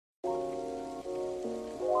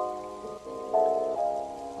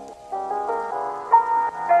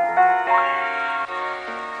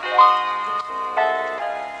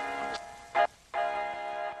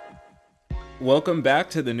Welcome back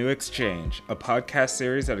to The New Exchange, a podcast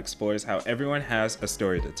series that explores how everyone has a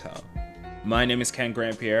story to tell. My name is Ken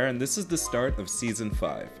Grandpierre, and this is the start of Season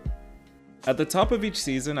 5. At the top of each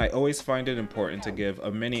season, I always find it important to give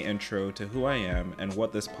a mini intro to who I am and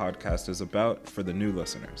what this podcast is about for the new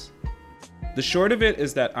listeners. The short of it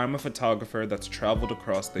is that I'm a photographer that's traveled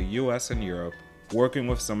across the US and Europe, working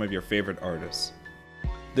with some of your favorite artists.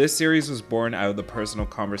 This series was born out of the personal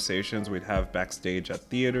conversations we'd have backstage at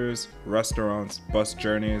theaters, restaurants, bus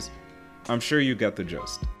journeys. I'm sure you get the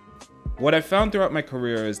gist. What I've found throughout my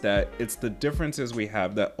career is that it's the differences we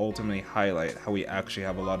have that ultimately highlight how we actually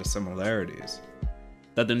have a lot of similarities.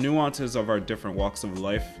 That the nuances of our different walks of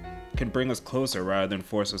life can bring us closer rather than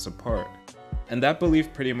force us apart. And that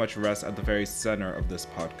belief pretty much rests at the very center of this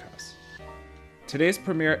podcast. Today's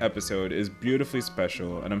premiere episode is beautifully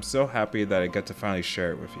special, and I'm so happy that I get to finally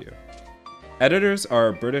share it with you. Editors are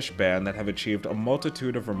a British band that have achieved a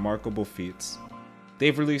multitude of remarkable feats.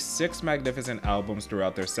 They've released 6 magnificent albums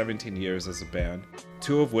throughout their 17 years as a band,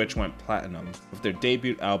 2 of which went platinum, with their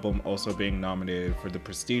debut album also being nominated for the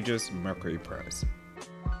prestigious Mercury Prize.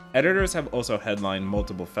 Editors have also headlined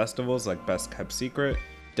multiple festivals like Best Kept Secret,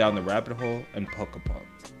 Down the Rabbit Hole, and Polka Pop.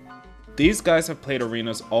 These guys have played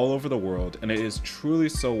arenas all over the world, and it is truly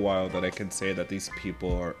so wild that I can say that these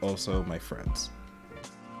people are also my friends.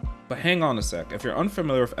 But hang on a sec, if you're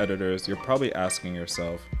unfamiliar with Editors, you're probably asking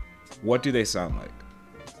yourself, what do they sound like?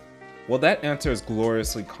 Well, that answer is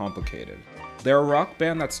gloriously complicated. They're a rock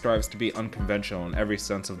band that strives to be unconventional in every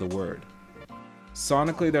sense of the word.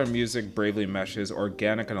 Sonically, their music bravely meshes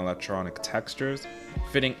organic and electronic textures,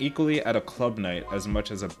 fitting equally at a club night as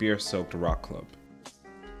much as a beer-soaked rock club.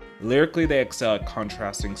 Lyrically, they excel at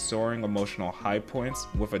contrasting soaring emotional high points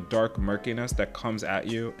with a dark murkiness that comes at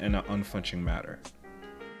you in an unflinching manner.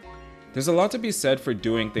 There's a lot to be said for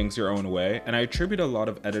doing things your own way, and I attribute a lot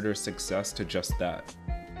of Editors' success to just that.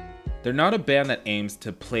 They're not a band that aims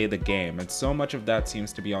to play the game, and so much of that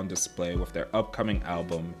seems to be on display with their upcoming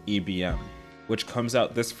album, EBM, which comes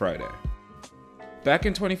out this Friday. Back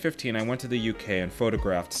in 2015, I went to the UK and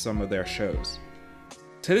photographed some of their shows.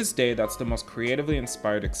 To this day, that's the most creatively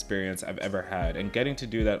inspired experience I've ever had, and getting to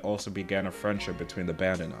do that also began a friendship between the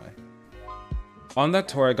band and I. On that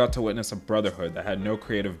tour, I got to witness a brotherhood that had no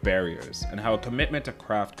creative barriers, and how a commitment to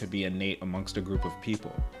craft could be innate amongst a group of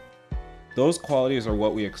people. Those qualities are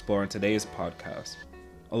what we explore in today's podcast,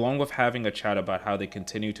 along with having a chat about how they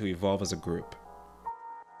continue to evolve as a group.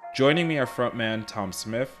 Joining me are frontman Tom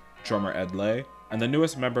Smith, drummer Ed Lay, and the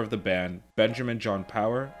newest member of the band, Benjamin John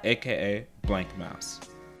Power, aka Blank Mass.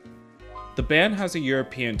 The band has a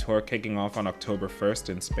European tour kicking off on October 1st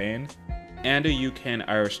in Spain, and a UK and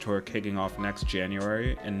Irish tour kicking off next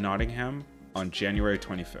January in Nottingham on January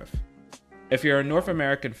 25th. If you're a North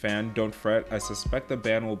American fan, don't fret, I suspect the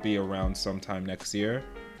band will be around sometime next year.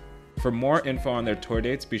 For more info on their tour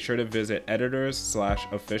dates, be sure to visit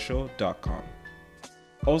editors/official.com.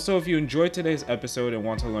 Also, if you enjoyed today's episode and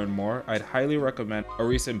want to learn more, I'd highly recommend a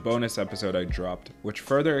recent bonus episode I dropped, which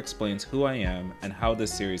further explains who I am and how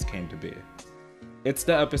this series came to be. It's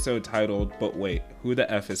the episode titled, But Wait, Who the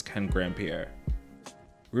F is Ken Grandpierre?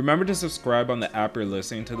 Remember to subscribe on the app you're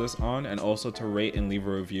listening to this on, and also to rate and leave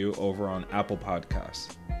a review over on Apple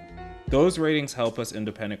Podcasts. Those ratings help us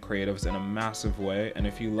independent creatives in a massive way, and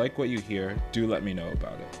if you like what you hear, do let me know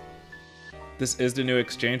about it. This is The New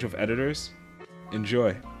Exchange with Editors.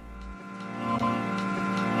 Enjoy.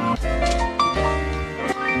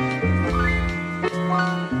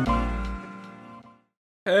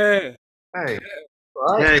 Hey. Hey.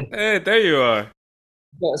 Right? Hey, there you are.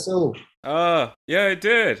 That's all. Yeah, I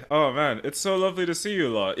did. Oh man, it's so lovely to see you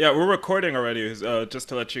lot. Yeah, we're recording already, just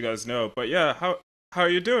to let you guys know. But yeah, how are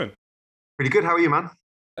you doing? Pretty good. How are you, man?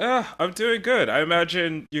 I'm doing good. I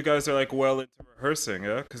imagine you guys are like well into rehearsing,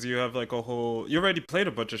 yeah? Because you have like you already played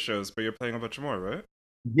a bunch of shows, but you're playing a bunch more, right?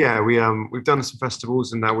 Yeah, we've done some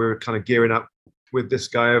festivals, and now we're kind of gearing up with this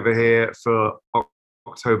guy over here for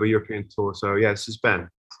October European tour. So yeah, this is Ben.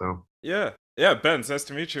 So yeah, Ben. It's nice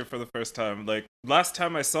to meet you for the first time. Like last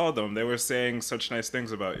time I saw them, they were saying such nice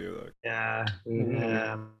things about you. Like, yeah,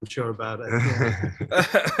 I'm sure about it.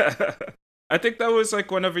 Yeah. I think that was like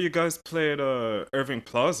whenever you guys played Irving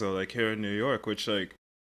Plaza, like here in New York, which like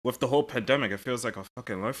with the whole pandemic, it feels like a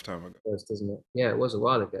fucking lifetime ago. First, doesn't it? Yeah, it was a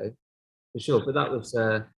while ago, for sure. But that was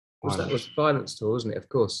Violence tour, wasn't it? Of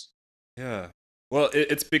course. Yeah. Well,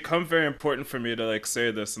 it's become very important for me to like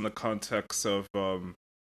say this in the context of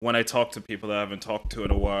when I talk to people that I haven't talked to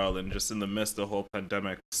in a while, and just in the midst of the whole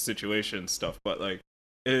pandemic situation stuff. But like,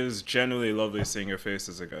 it is genuinely lovely seeing your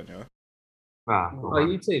faces again. Yeah. Oh,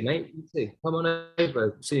 you too, mate. You too. Come on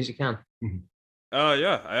over as soon as you can.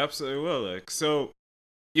 Yeah, I absolutely will. Like, so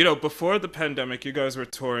before the pandemic, you guys were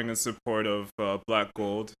touring in support of Black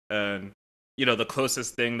Gold, and the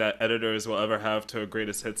closest thing that editors will ever have to a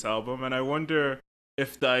greatest hits album. And I wonder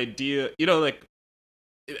if the idea, like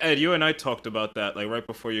Ed, you and I talked about that like right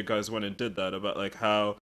before you guys went and did that, about like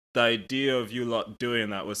how the idea of you lot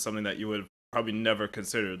doing that was something that you would have probably never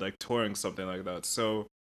considered, like touring something like that. So,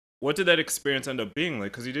 what did that experience end up being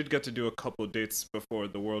like? Because you did get to do a couple dates before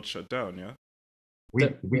the world shut down, yeah.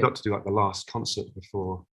 We got to do like the last concert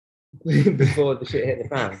before before the shit hit the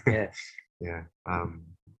fan. Yeah. Yeah.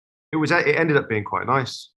 It ended up being quite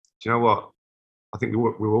nice. Do you know what? I think we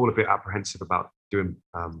were all a bit apprehensive about doing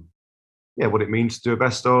what it means to do a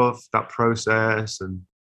best of, that process, and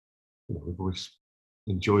we've always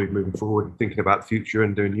enjoyed moving forward and thinking about the future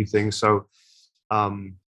and doing new things. So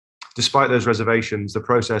despite those reservations, the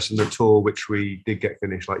process and the tour, which we did get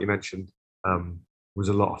finished, like you mentioned, was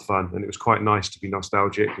a lot of fun. And it was quite nice to be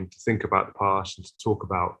nostalgic and to think about the past and to talk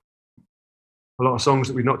about a lot of songs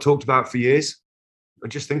that we've not talked about for years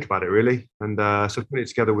and just think about it really. And so putting it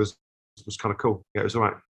together was kind of cool. Yeah, it was all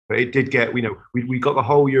right. But it did get, we got the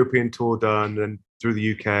whole European tour done and through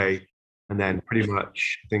the UK. And then pretty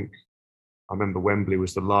much, I remember Wembley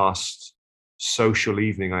was the last social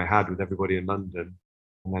evening I had with everybody in London.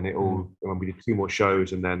 And then when we did 2 more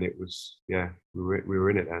shows, and then it was, we were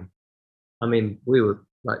in it then. I mean, we were,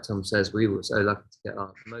 like Tom says, we were so lucky to get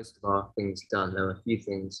most of our things done. There were a few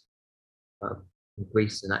things in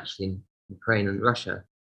Greece and actually in Ukraine and Russia,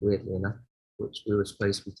 weirdly enough, which we were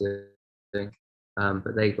supposed to be doing.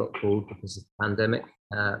 But they got pulled because of the pandemic.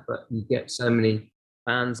 But you get so many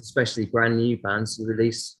bands, especially brand new bands, who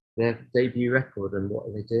release their debut record, and what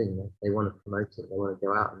are they doing? They want to promote it, they want to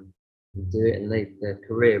go out and do it, and their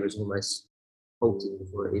career was almost halted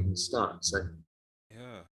before it even starts. So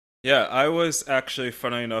yeah, I was actually,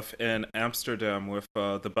 funny enough, in Amsterdam with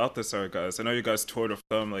the Balthazar guys. I know you guys toured with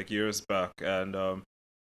them like years back, and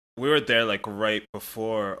we were there like right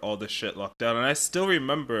before all the shit locked down, and I still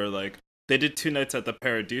remember like they did 2 nights at the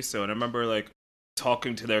Paradiso, and I remember like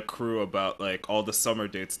talking to their crew about like all the summer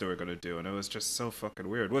dates they were gonna do, and it was just so fucking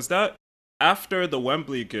weird. Was that after the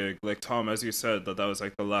Wembley gig, like Tom, as you said, that was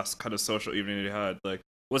like the last kind of social evening you had? Like,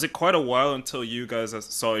 was it quite a while until you guys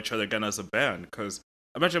saw each other again as a band? Because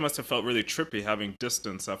I imagine it must have felt really trippy having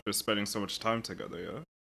distance after spending so much time together. Yeah.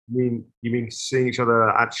 You mean seeing each other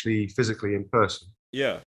actually physically in person?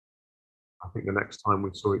 Yeah. I think the next time we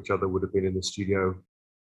saw each other would have been in the studio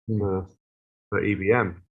for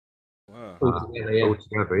EBM. Wow.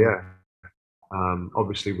 Altogether, yeah.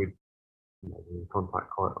 Obviously, we're in contact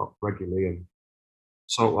quite regularly, and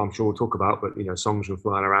so I'm sure we'll talk about. But songs were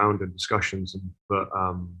flying around and discussions, but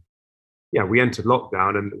we entered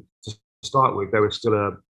lockdown, and to start with, there was still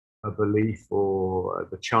a belief or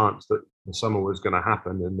the chance that the summer was going to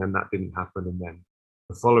happen, and then that didn't happen, and then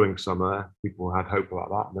the following summer, people had hope about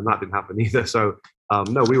that, and then that didn't happen either. So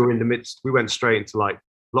no, we were in the midst. We went straight into like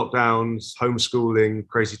lockdowns, homeschooling,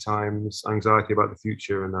 crazy times, anxiety about the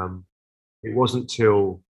future, and it wasn't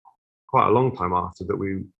till quite a long time after that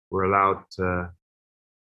we were allowed to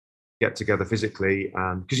get together physically,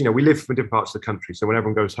 and because we live in different parts of the country, so when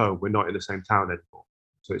everyone goes home, we're not in the same town anymore,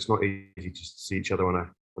 so it's not easy just to see each other on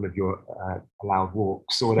one of your allowed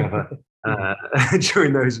walks or whatever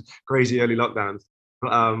during those crazy early lockdowns.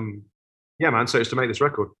 But man, so it's to make this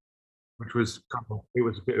record, which was it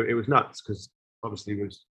was nuts, because obviously it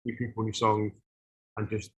was new people, new songs, and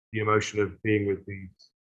just the emotion of being with these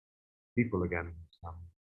people again.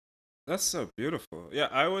 That's so beautiful. Yeah,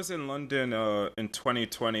 I was in London in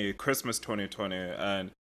 2020, Christmas 2020, and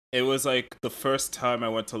it was like the first time I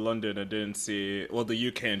went to London and didn't see, well, the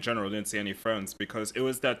UK in general, didn't see any friends, because it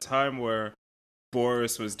was that time where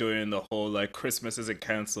Boris was doing the whole like Christmas isn't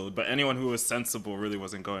cancelled, but anyone who was sensible really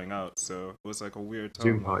wasn't going out, so it was like a weird time.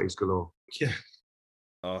 Zoom parties galore.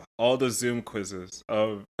 Yeah. All the Zoom quizzes.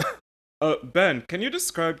 Ben, can you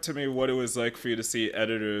describe to me what it was like for you to see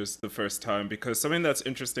editors the first time? Because something that's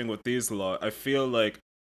interesting with these lot, I feel like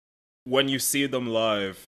when you see them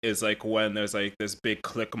live is like when there's like this big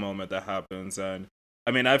click moment that happens. And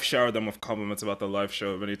I mean, I've showered them with compliments about the live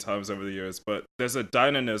show many times over the years, but there's a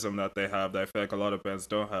dynamism that they have that I feel like a lot of bands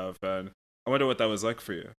don't have. And I wonder what that was like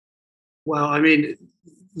for you. Well, I mean,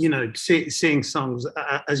 seeing songs,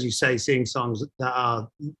 as you say, seeing songs that are,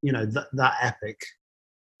 that epic,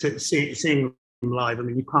 seeing them live. I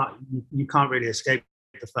mean, you can't really escape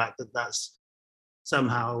the fact that that's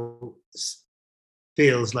somehow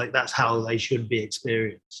feels like that's how they should be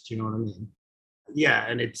experienced. Do you know what I mean? Yeah,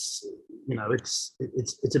 and it's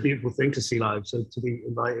a beautiful thing to see live. So to be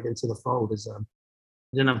invited into the fold is, I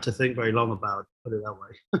didn't have to think very long about it, put it that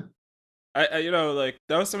way. You know, like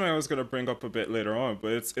that was something I was gonna bring up a bit later on,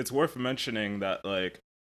 but it's worth mentioning that like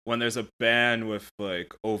when there's a band with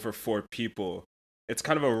like over 4 people, it's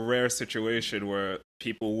kind of a rare situation where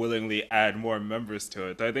people willingly add more members to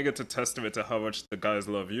it. I think it's a testament to how much the guys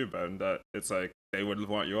love you, man. That it's like they would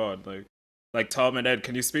want you on. Like Tom and Ed,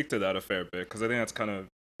 can you speak to that a fair bit? Because I think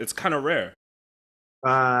it's kind of rare.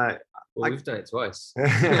 Uh, Well, we've done it twice.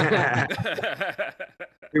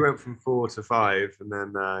 we went from 4 to 5, and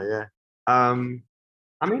then yeah. I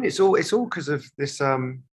mean, it's all because of this.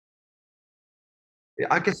 I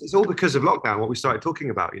guess it's all because of lockdown. What we started talking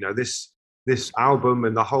about, you know, this album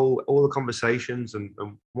and all the conversations and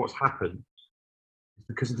what's happened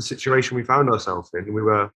because of the situation we found ourselves in.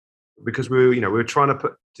 Because we were trying to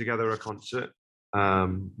put together a concert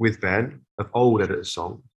with Ben of old Editor's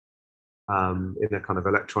songs in a kind of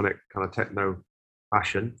electronic kind of techno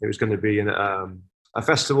fashion. It was going to be in a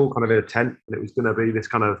festival, kind of in a tent, and it was going to be this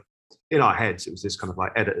kind of, in our heads, it was this kind of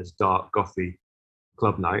like Editor's dark gothy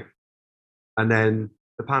club night. And then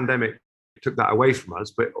the pandemic took that away from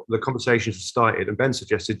us, but the conversations started, and Ben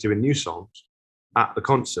suggested doing new songs at the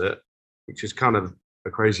concert, which is kind of a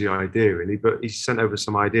crazy idea, really. But he sent over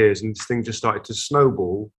some ideas, and this thing just started to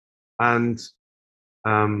snowball. And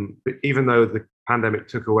but even though the pandemic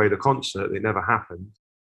took away the concert, it never happened.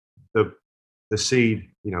 The seed,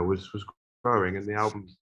 you know, was growing, and the album,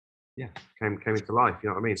 yeah, came into life. You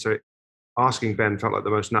know what I mean? So asking Ben felt like the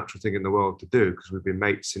most natural thing in the world to do, because we've been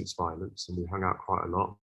mates since Violence, and we hung out quite a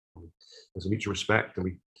lot. There's a mutual respect, and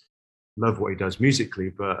we love what he does musically,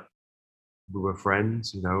 but we were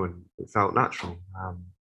friends, you know, and it felt natural.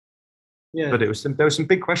 Yeah. But there was some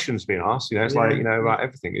big questions being asked, you know. It's like, you know, about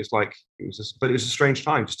everything. But it was a strange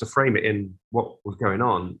time just to frame it in what was going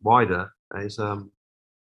on wider.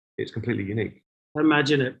 It's completely unique. I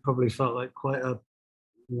imagine it probably felt like quite a,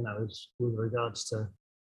 you know, with regards to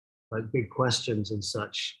like big questions and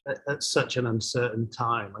such at such an uncertain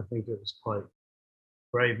time. I think it was quite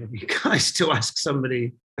brave of you guys to ask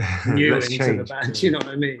somebody new into the band. You know what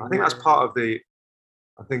I mean? I think that's part of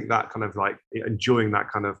I think that kind of like enjoying that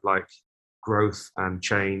kind of like growth and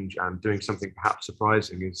change and doing something perhaps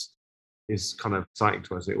surprising is kind of exciting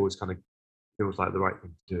to us. It always kind of feels like the right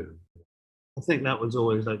thing to do. I think that was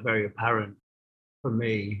always like very apparent for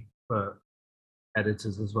me, for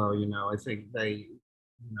editors as well. You know, I think they,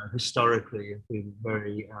 you know, historically have been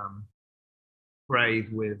very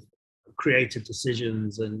brave with creative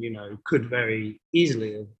decisions, and, you know, could very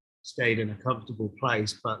easily have stayed in a comfortable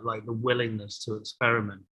place, but like the willingness to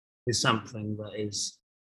experiment is something that is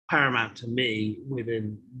paramount to me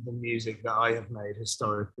within the music that I have made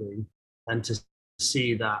historically, and to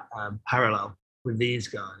see that parallel with these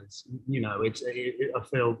guys, you know, I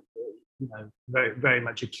feel, you know, very, very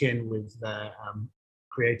much akin with their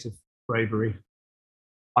creative bravery.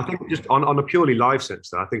 I think just on a purely live sense,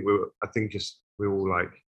 though, I think we all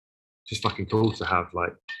like just fucking cool to have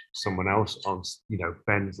like someone else on, you know.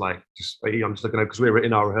 Ben's like, I'm just looking at, because we're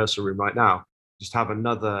in our rehearsal room right now, just have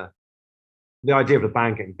another. The idea of the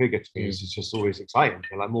band getting bigger to me is just always exciting.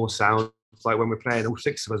 Like more sound. It's like when we're playing, all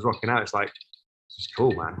 6 of us rocking out. It's like, it's just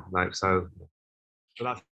cool, man. Like, so, but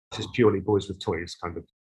that's just purely boys with toys kind of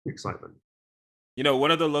excitement. You know,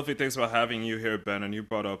 one of the lovely things about having you here, Ben, and you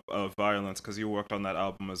brought up Violence because you worked on that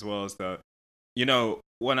album as well, is that, you know,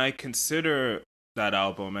 when I consider that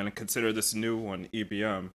album and consider this new one,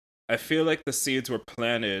 EBM, I feel like the seeds were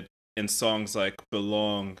planted in songs like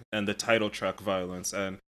Belong and the title track Violence.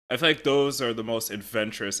 And I feel like those are the most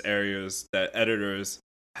adventurous areas that editors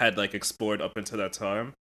had like explored up until that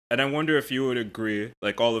time. And I wonder if you would agree,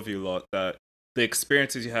 like all of you lot, that the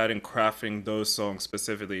experiences you had in crafting those songs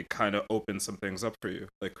specifically kind of opened some things up for you,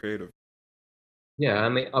 like creative. Yeah, I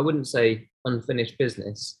mean, I wouldn't say unfinished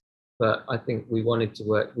business, but I think we want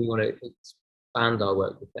to expand our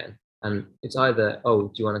work with Ben. And it's either, oh,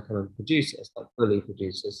 do you want to come and produce us, like fully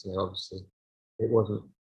produce us? You know, obviously it wasn't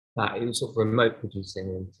that. It was sort of remote producing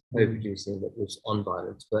and co-producing that was on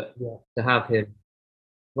Violence. But yeah, to have him,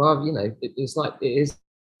 well, you know, it's like, it is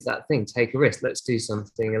that thing, take a risk. Let's do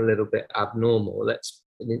something a little bit abnormal. Let's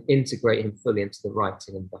integrate him fully into the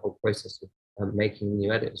writing and the whole process of making the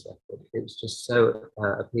new edits record. It was just so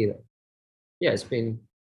appealing. Yeah,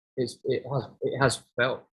 it has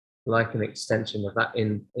felt like an extension of that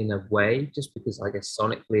in a way, just because I guess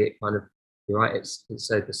sonically it kind of, you're right, it's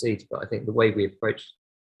sowed the seeds, but I think the way we approach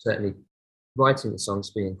certainly writing the songs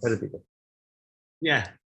has been incredibly good. Yeah,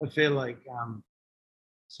 I feel like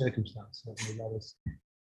circumstance certainly led us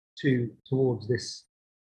towards this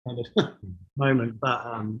kind of moment,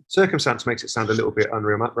 but circumstance makes it sound a little bit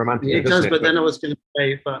unromantic. Yeah, it does, but then I was going to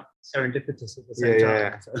say, but serendipitous at the same time.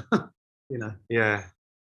 Yeah. So, you know. Yeah.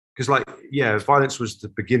 because like, yeah, violence was the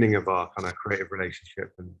beginning of our kind of creative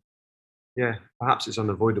relationship, and yeah, perhaps it's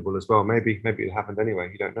unavoidable as well. Maybe it happened anyway.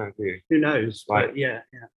 You don't know, do you? Who knows? Like, But yeah.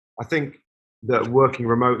 I think that working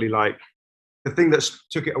remotely, like the thing that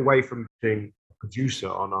took it away from being a producer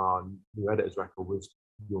on our new editors record was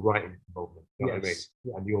your writing involvement. You know what I mean? Yes.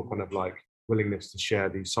 Yeah. And your kind of like willingness to share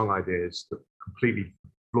these song ideas that completely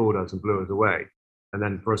floored us and blew us away, and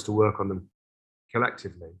then for us to work on them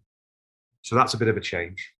collectively. So that's a bit of a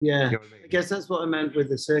change. Yeah, You know what I mean? I guess that's what I meant with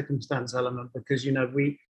the circumstance element, because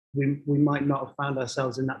we might not have found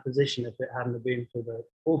ourselves in that position if it hadn't been for the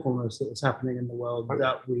awfulness that was happening in the world.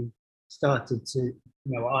 That we started to,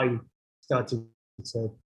 I started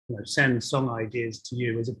to send song ideas to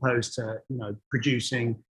you, as opposed to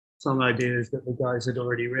producing song ideas that the guys had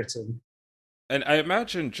already written. And I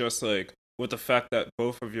imagine just like with the fact that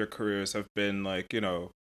both of your careers have been like,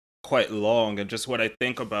 quite long, and just what I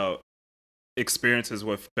think about experiences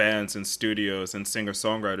with bands and studios and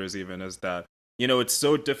singer-songwriters even is that, it's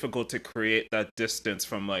so difficult to create that distance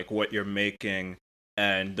from like what you're making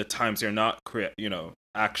and the times you're not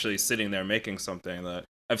actually sitting there making something. That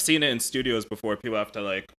I've seen it in studios before, people have to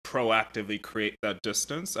like proactively create that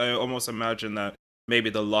distance. I almost imagine that maybe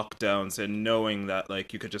the lockdowns and knowing that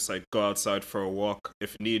like you could just like go outside for a walk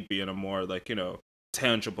if need be in a more like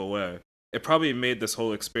tangible way, it probably made this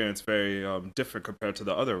whole experience very different compared to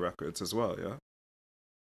the other records as well. Yeah.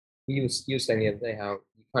 You were saying the other day how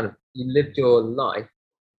you lived your life,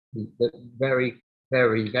 the very,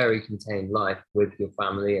 very, very contained life with your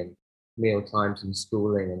family and meal times and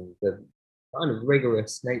schooling and the kind of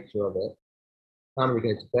rigorous nature of it. Family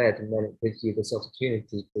go to bed, and then it gives you this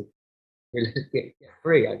opportunity to really get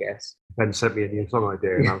free, I guess. Ben sent me a new song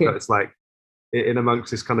idea, and it's like in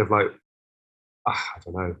amongst this kind of like, I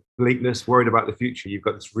don't know, bleakness, worried about the future, you've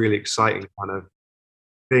got this really exciting kind of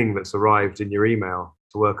thing that's arrived in your email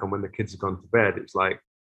to work on when the kids have gone to bed. It's like,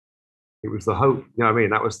 it was the hope, you know what I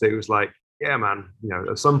mean? It was like, yeah, man,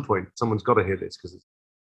 at some point someone's got to hear this,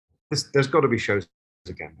 because there's got to be shows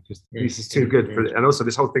again, because this is too good for it. And also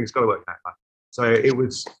this whole thing's got to work out. So it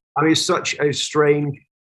was, it's such a strange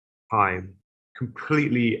time,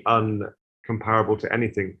 completely uncomparable to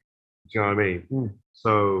anything. Do you know what I mean?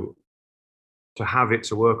 So to have it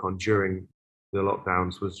to work on during the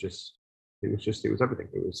lockdowns was it was everything.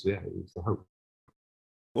 It was the hope.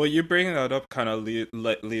 Well, you bringing that up kind of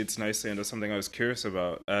leads nicely into something I was curious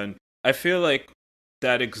about. And I feel like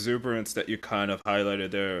that exuberance that you kind of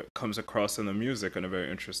highlighted there comes across in the music in a very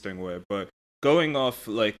interesting way. But going off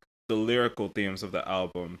like the lyrical themes of the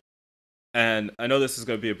album, and I know this is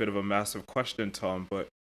going to be a bit of a massive question, Tom, but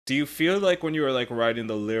do you feel like when you were like writing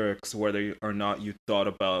the lyrics, whether or not you thought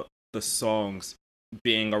about the songs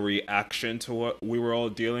being a reaction to what we were all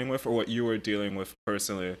dealing with or what you were dealing with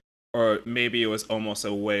personally? Or maybe it was almost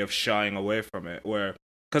a way of shying away from it, where,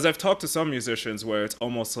 because I've talked to some musicians where it's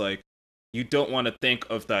almost like you don't want to think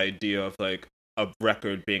of the idea of like a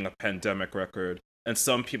record being a pandemic record, and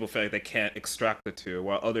some people feel like they can't extract the two,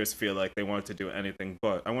 while others feel like they want to do anything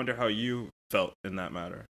but. I wonder how you felt in that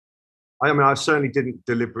matter. I certainly didn't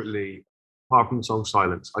deliberately, apart from the song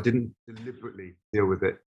Silence, I didn't deliberately deal with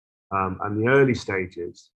it. And the early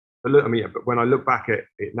stages, but when I look back at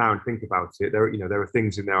it now and think about it, there are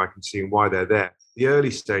things in there I can see and why they're there. The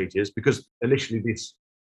early stages, because initially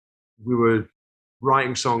we were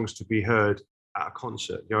writing songs to be heard at a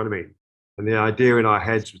concert, you know what I mean? And the idea in our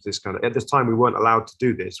heads was this kind of, at this time we weren't allowed to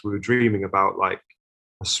do this. We were dreaming about like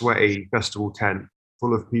a sweaty festival tent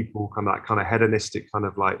full of people, kind of hedonistic kind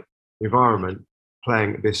of like environment,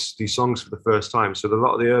 playing these songs for the first time. So a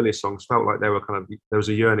lot of the earlier songs felt like there was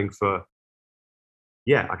a yearning for,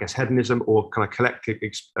 I guess hedonism, or kind of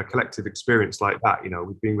a collective experience like that,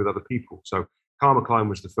 with being with other people. So Karma Climb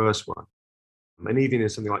was the first one. And even in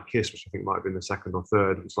something like Kiss, which I think might have been the second or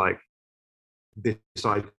third, it was like this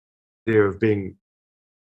idea of being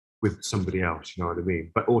with somebody else, you know what I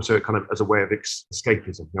mean? But also kind of as a way of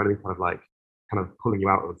escapism, you know what I mean? Kind of pulling you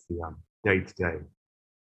out of the day to day.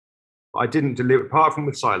 I didn't deliver, apart from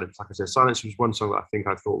with Silence, like I said, Silence was one song that I think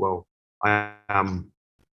I thought, well, I am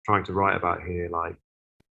trying to write about here, like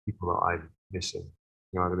people that I'm missing.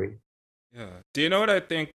 You know what I mean? Yeah. Do you know what I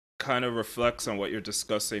think kind of reflects on what you're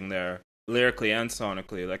discussing there, lyrically and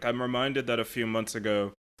sonically? Like, I'm reminded that a few months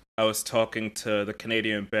ago, I was talking to the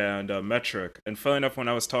Canadian band Metric, and funny enough, when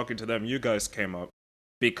I was talking to them, you guys came up,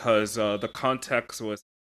 because the context was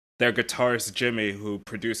their guitarist Jimmy, who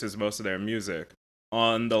produces most of their music.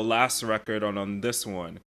 On the last record, on this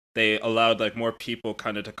one, they allowed like more people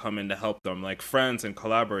kind of to come in to help them, like friends and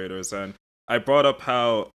collaborators. And I brought up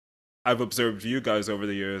how I've observed you guys over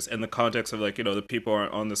the years in the context of like, the people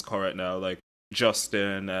aren't on this call right now. Like,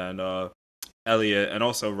 Justin and Elliot, and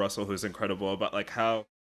also Russell, who's incredible, about like how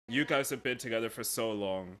you guys have been together for so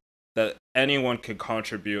long that anyone can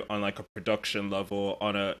contribute on like a production level,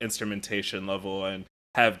 on a instrumentation level, and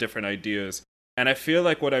have different ideas. And I feel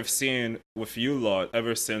like what I've seen with you lot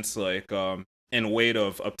ever since like in Weight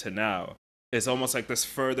of up to now is almost like this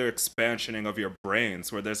further expansioning of your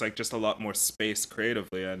brains where there's like just a lot more space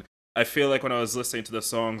creatively. And I feel like when I was listening to the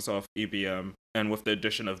songs off EBM and with the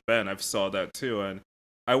addition of Ben, I've saw that too. And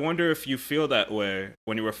I wonder if you feel that way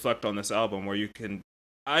when you reflect on this album, where you can.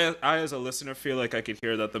 I as a listener feel like I could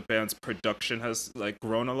hear that the band's production has like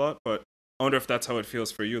grown a lot, but I wonder if that's how it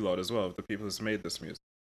feels for you lot as well, the people who's made this music.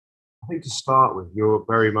 I think to start with, you're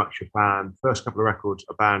very much a band. First couple of records,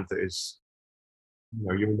 a band that is, you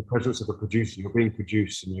know, you're in the presence of a producer. You're being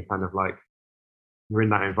produced, and you're kind of like you're in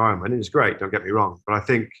that environment. It's great. Don't get me wrong, but I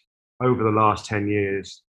think over the last 10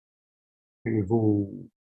 years, I think we've all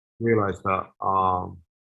realised that,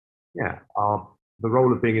 the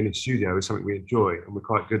role of being in the studio is something we enjoy and we're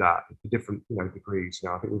quite good at to different, you know, degrees. You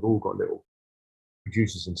know, I think we've all got little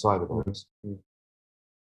producers inside of us.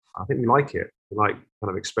 I think we like it. We like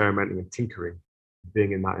kind of experimenting and tinkering,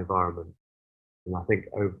 being in that environment. And I think,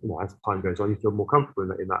 you know, as time goes on, you feel more comfortable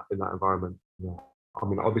in that environment. You know, I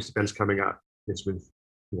mean, obviously Ben's coming at this with,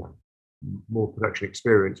 you know, more production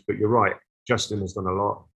experience, but you're right. Justin has done a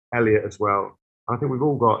lot. Elliot as well. I think we've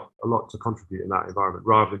all got a lot to contribute in that environment,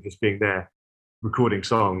 rather than just being there recording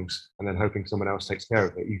songs and then hoping someone else takes care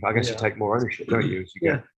of it. I guess you take more ownership, don't you, as you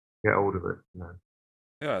get hold of it. You know?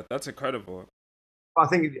 Yeah, that's incredible. I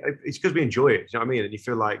think it's because we enjoy it. You know what I mean? And you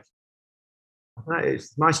feel like, I don't know,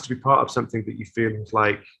 it's nice to be part of something that you feel is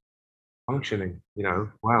like functioning. You know,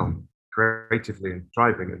 wow, creatively and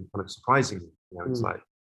thriving and kind of surprising you. You know, it's like,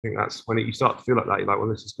 I think that's when you start to feel like that. You're like, well,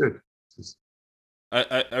 this is good.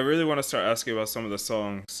 I really want to start asking about some of the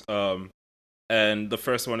songs. And the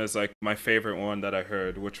first one is like my favorite one that I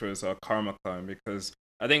heard, which was Karma Climb, because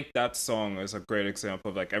I think that song is a great example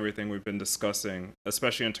of like everything we've been discussing,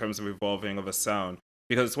 especially in terms of evolving of a sound.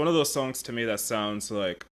 Because it's one of those songs to me that sounds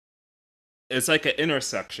like it's like an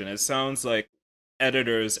intersection. It sounds like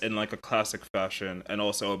editors in like a classic fashion and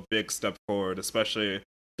also a big step forward, especially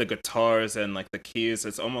the guitars and like the keys.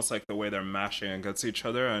 It's almost like the way they're mashing against each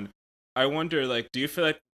other. And I wonder, like, do you feel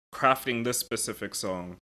like crafting this specific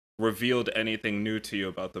song revealed anything new to you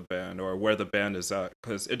about the band or where the band is at?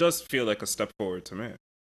 Because it does feel like a step forward to me.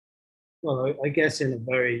 Well, I guess in a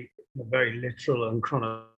very literal and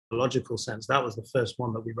chronological sense, that was the first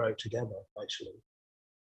one that we wrote together, actually.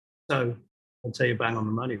 So I'd say you're bang on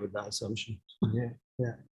the money with that assumption. Yeah.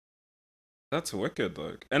 That's wicked,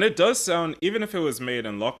 like, and it does sound, even if it was made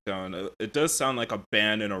in lockdown, it does sound like a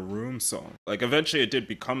band in a room song. Like, eventually it did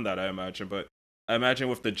become that, I imagine, but I imagine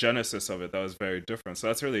with the genesis of it, that was very different. So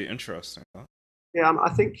that's really interesting. Huh? Yeah, I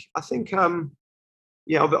think,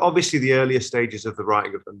 obviously the earlier stages of the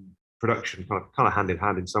writing of the production kind of hand in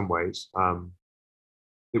hand in some ways.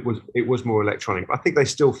 It was more electronic. I think they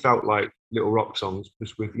still felt like little rock songs,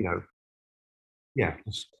 just with, you know,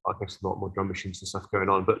 just, I guess a lot more drum machines and stuff going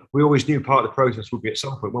on. But we always knew part of the process would be at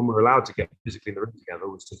some point when we were allowed to get physically in the room together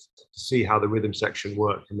was to see how the rhythm section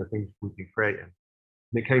worked and the things we'd be creating.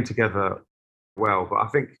 And it came together well. But I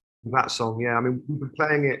think that song, I mean, we've been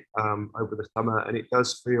playing it over the summer, and it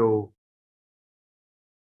does feel,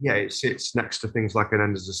 it sits next to things like An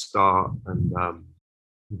End Is a Start and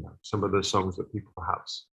you know, some of the songs that people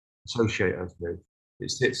perhaps associate us with.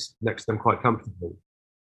 It sits next to them quite comfortably,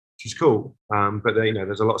 which is cool. But you know,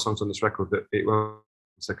 there's a lot of songs on this record that it won't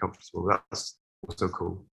be so comfortable. That's also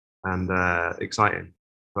cool and exciting.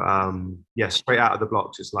 But straight out of the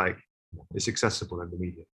blocks, it's like it's accessible and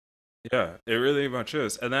immediate. Yeah, it really much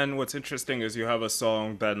is. And then what's interesting is you have a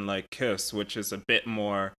song then like Kiss, which is a bit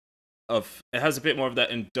more it has a bit more of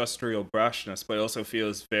that industrial brashness, but it also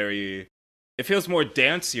feels it feels more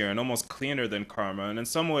dancier and almost cleaner than Karma. And in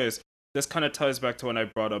some ways, this kind of ties back to when I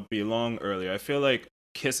brought up Belong earlier. I feel like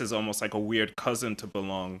Kiss is almost like a weird cousin to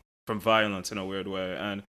Belong from Violence in a weird way.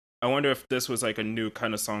 And I wonder if this was like a new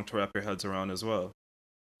kind of song to wrap your heads around as well.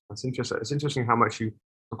 That's interesting. It's interesting how much you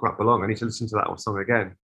talk about Belong. I need to listen to that song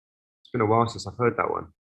again. It's been a while since I've heard that one.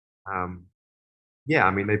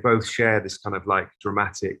 I mean, they both share this kind of like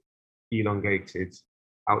dramatic, elongated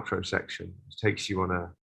outro section, which takes you on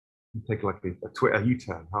you take like a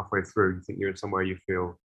U-turn halfway through. You think you're in somewhere you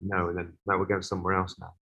feel no, and then no, we're going somewhere else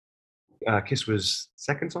now. Kiss was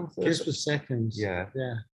second song. Kiss was second. Yeah.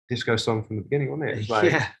 Disco song from the beginning, wasn't it? It was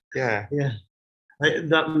like, yeah.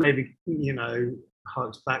 That maybe, you know,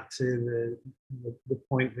 harks back to the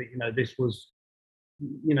point that, you know, this was,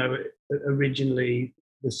 you know, originally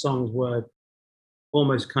the songs were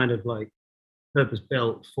almost kind of like purpose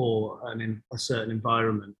built for a certain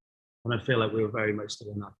environment. And I feel like we were very much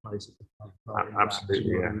still in that place at the time.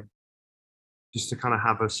 Absolutely, yeah. I mean? Just to kind of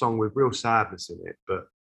have a song with real sadness in it, but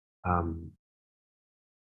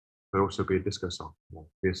also be a disco song,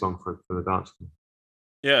 be a song for the dance floor.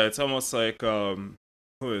 Yeah, it's almost like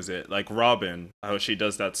who is it? Like Robin, how she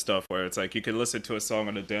does that stuff where it's like you can listen to a song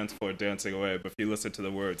on the dance floor dancing away, but if you listen to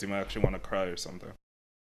the words, you might actually want to cry or something.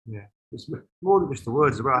 Yeah, it's more than just the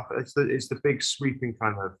words. It's the big sweeping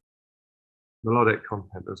kind of melodic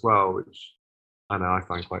content as well, which I know I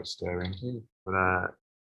find quite stirring. But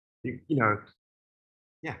you know,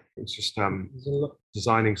 yeah, it's just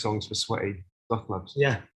designing songs for sweaty stuff clubs.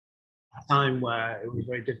 Yeah, a time where it was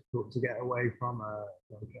very difficult to get away from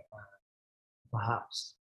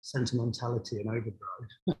perhaps sentimentality and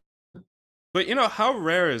overdrive. But how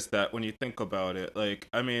rare is that when you think about it? Like,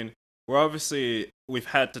 I mean, we've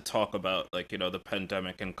had to talk about like, the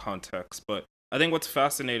pandemic in context, but I think what's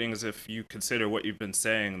fascinating is if you consider what you've been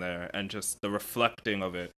saying there and just the reflecting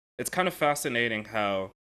of it, it's kind of fascinating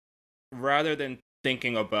how rather than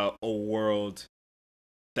thinking about a world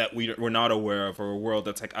that we're not aware of or a world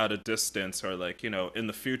that's like at a distance or like, in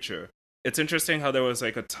the future, it's interesting how there was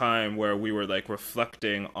like a time where we were like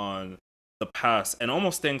reflecting on the past and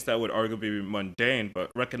almost things that would arguably be mundane,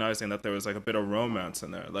 but recognizing that there was like a bit of romance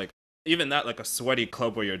in there. Like even that, like a sweaty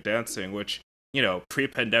club where you're dancing, which,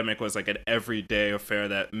 pre-pandemic was like an everyday affair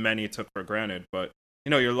that many took for granted. But,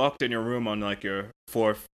 you're locked in your room on like your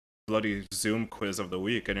fourth bloody Zoom quiz of the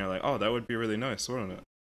week and you're like, oh, that would be really nice, wouldn't it?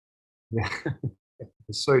 Yeah.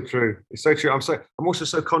 It's so true. It's so true. I'm also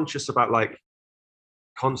so conscious about like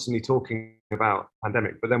constantly talking about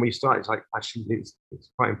pandemic, but then when you start, it's like actually it's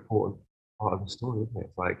quite important part of the story, isn't it?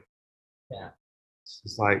 It's like, yeah,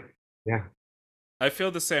 it's like, yeah. I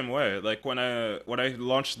feel the same way. Like when I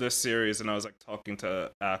launched this series and I was like talking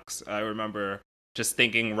to Axe, I remember just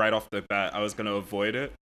thinking right off the bat I was gonna avoid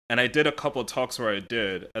it, and I did a couple talks where I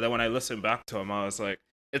did, and then when I listened back to them, I was like,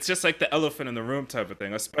 it's just like the elephant in the room type of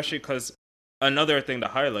thing. Especially because another thing to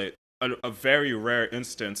highlight, a very rare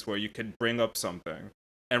instance where you could bring up something,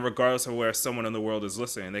 and regardless of where someone in the world is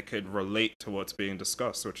listening, they could relate to what's being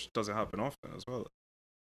discussed, which doesn't happen often as well.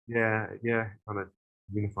 Yeah, kind of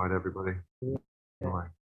unified everybody. Yeah.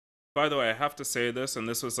 By the way, I have to say this, and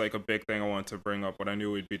this was like a big thing I wanted to bring up when I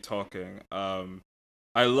knew we'd be talking.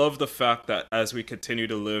 I love the fact that as we continue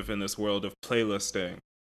to live in this world of playlisting,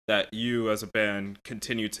 that you as a band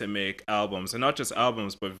continue to make albums, and not just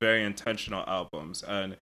albums, but very intentional albums.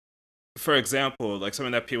 And for example, like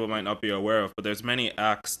something that people might not be aware of, but there's many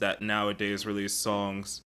acts that nowadays release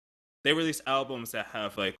songs. They release albums that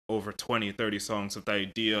have like over 20, 30 songs with the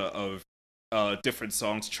idea of different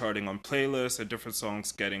songs charting on playlists and different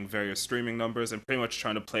songs getting various streaming numbers and pretty much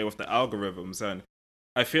trying to play with the algorithms. And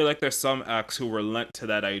I feel like there's some acts who relent to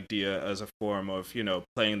that idea as a form of,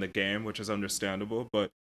 playing the game, which is understandable. But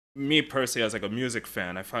me personally, as like a music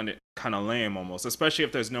fan, I find it kind of lame almost, especially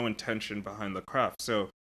if there's no intention behind the craft. So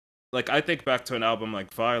like I think back to an album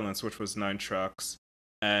like Violence, which was 9 tracks,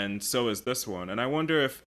 and so is this one. And I wonder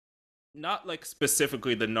if not like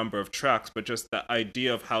specifically the number of tracks, but just the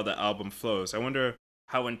idea of how the album flows. I wonder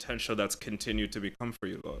how intentional that's continued to become for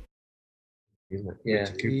you, Lord. Yeah.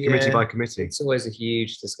 Committee by committee. It's always a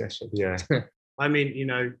huge discussion. Yeah. I mean,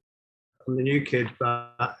 I'm the new kid,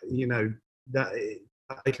 but that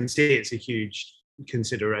I can see it's a huge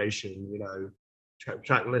consideration.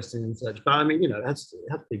 Track listing and such. But I mean, it has to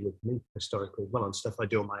be with me historically as well on stuff I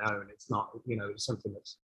do on my own. It's not, it's something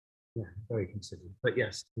that's very considered. But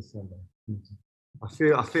yes, I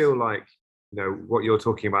feel like what you're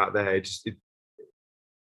talking about there.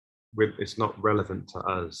 It's not relevant to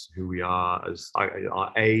us, who we are as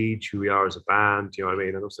our age, who we are as a band. You know what I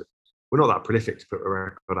mean? And also, we're not that prolific to put a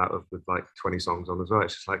record out of with like 20 songs on as well.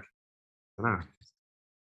 It's just like, I don't know.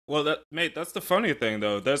 Well, that's the funny thing,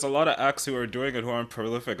 though. There's a lot of acts who are doing it who aren't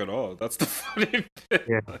prolific at all. That's the funny thing.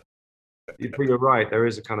 Yeah, you're right. There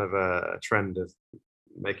is a kind of a trend of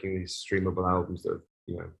making these streamable albums that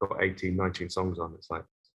have, got 18, 19 songs on. It's like,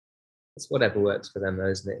 it's whatever works for them, though,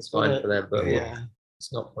 isn't it? It's fine for them, but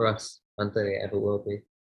it's not for us. I don't think it ever will be.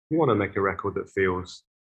 You want to make a record that feels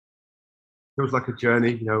like a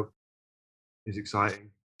journey. Is exciting,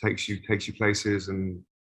 takes you places, and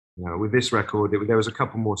with this record, there was a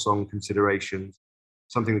couple more song considerations,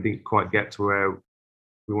 something that didn't quite get to where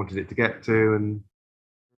we wanted it to get to, and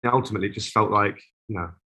ultimately it just felt like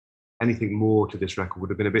anything more to this record would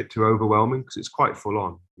have been a bit too overwhelming because it's quite full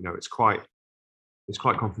on. It's quite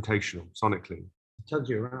confrontational sonically. It tugs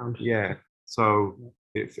you around. Yeah. So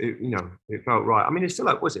it felt right. I mean, it's still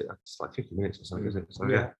like, was it? It's like 50 minutes or something, isn't it? So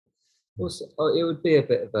yeah. Also, it would be a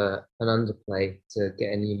bit of an underplay to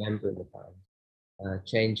get a new member in the band,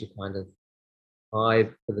 change your kind of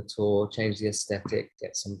vibe for the tour, change the aesthetic,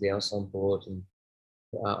 get somebody else on board, and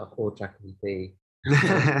put out a 4-track EP. You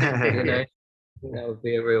know, I think that would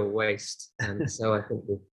be a real waste. And so I think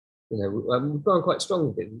we've gone quite strong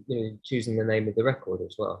with it, choosing the name of the record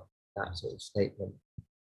as well. That sort of statement,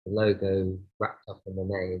 the logo wrapped up in the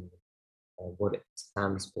name, what it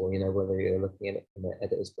stands for. Whether you're looking at it from an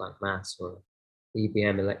editor's blank mass or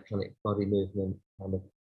EBM, electronic body movement kind of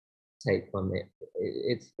take on it.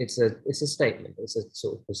 It's a statement. It's a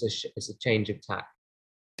sort of position. It's a change of tack.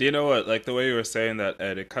 Do you know what, like the way you were saying that,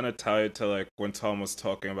 Ed, it kind of tied to like when Tom was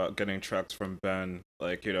talking about getting tracks from Ben,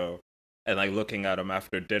 like, and like looking at him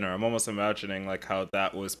after dinner. I'm almost imagining like how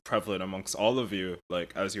that was prevalent amongst all of you,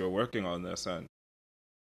 like as you were working on this. And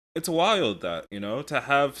it's wild that, to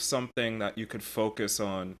have something that you could focus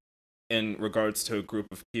on in regards to a group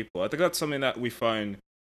of people. I think that's something that we find,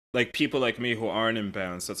 like people like me who aren't in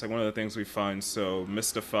bands, that's like one of the things we find so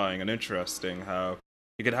mystifying and interesting, how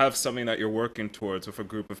you could have something that you're working towards with a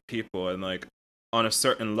group of people, and like on a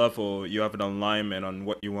certain level you have an alignment on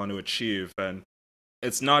what you want to achieve, and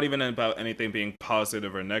it's not even about anything being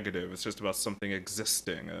positive or negative, it's just about something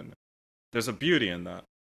existing, and there's a beauty in that.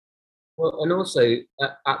 Well, and also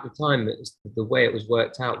at the time, the way it was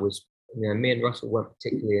worked out was, me and Russell weren't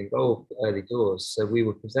particularly involved early doors, so we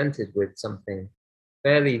were presented with something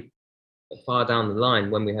fairly far down the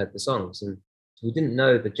line when we heard the songs, and we didn't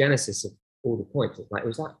know the genesis of all the points. It's like,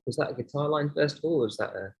 was that a guitar line first of all, or was that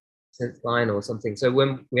a synth line or something? So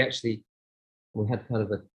when we had kind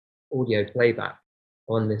of an audio playback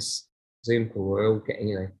on this Zoom call, we're all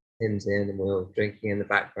getting pins in, and we're all drinking in the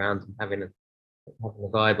background and having a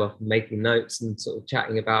vibe off, and making notes and sort of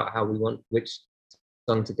chatting about how we want which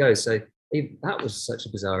song to go. So that was such a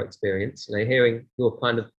bizarre experience, hearing your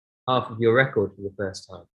kind of half of your record for the first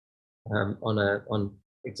time, on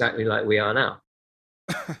exactly like we are now.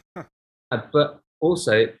 But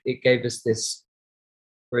also it gave us this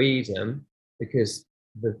freedom because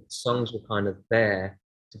the songs were kind of there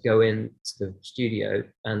to go into the studio,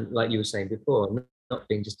 and like you were saying before, not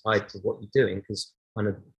being just tied to what you're doing, because kind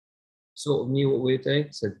of sort of knew what we were doing,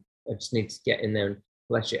 so I just need to get in there and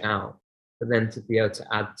flesh it out, but then to be able to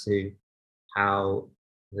add to how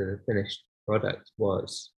the finished product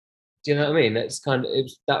was. Do you know what I mean? That's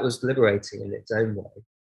that was liberating in its own way.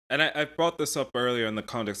 And I brought this up earlier in the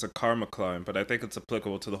context of Karma Climb, but I think it's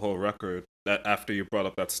applicable to the whole record, that after you brought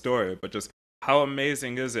up that story, but just how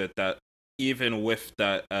amazing is it that even with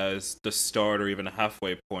that as the start or even a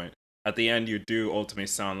halfway point, at the end you do ultimately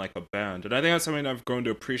sound like a band. And I think that's something I've grown to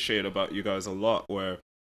appreciate about you guys a lot, where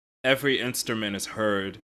every instrument is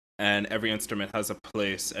heard and every instrument has a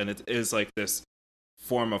place, and it is like this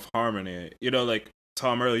form of harmony. Like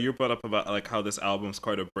Tom, earlier you brought up about like how this album's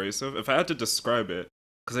quite abrasive. If I had to describe it,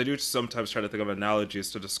 because I do sometimes try to think of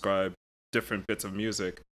analogies to describe different bits of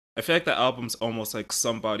music, I feel like the album's almost like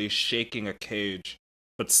somebody shaking a cage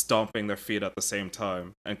but stomping their feet at the same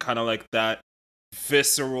time, and kind of like that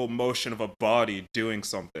visceral motion of a body doing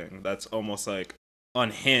something that's almost like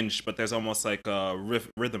unhinged, but there's almost like a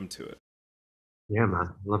rhythm to it. Yeah, man,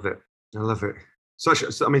 I love it. Such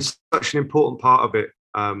an important part of it.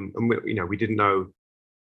 And we didn't know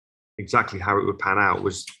exactly how it would pan out.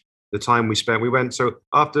 Was the time we spent. We went, so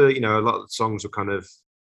after a lot of the songs were kind of,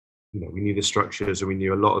 we knew the structures and we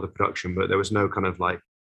knew a lot of the production, but there was no kind of like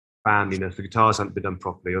bandiness. The guitars hadn't been done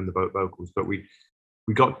properly on the vocals, but we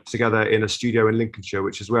got together in a studio in Lincolnshire,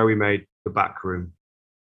 which is where we made the back room.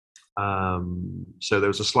 So there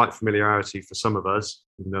was a slight familiarity for some of us,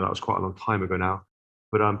 even though that was quite a long time ago now.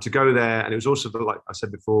 But to go there, and it was also, like I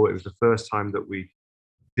said before, it was the first time that we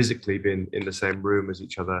physically been in the same room as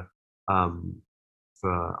each other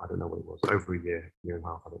for, I don't know what it was, over a year and a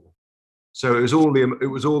half, I don't know. So it was all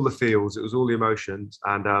the feels, it was all the emotions,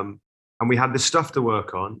 and we had this stuff to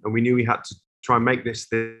work on, and we knew we had to try and make this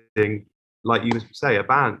thing, like you say,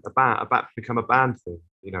 become a band thing,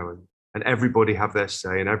 and everybody have their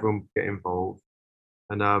say and everyone get involved.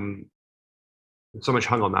 And so much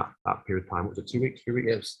hung on that period of time. Was it 2 weeks, 3 weeks?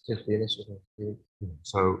 Yeah, it was just the initial 2 weeks.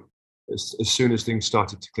 So as soon as things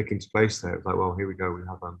started to click into place there, it was like, well, here we go. We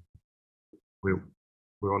have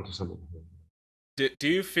we're onto something. Do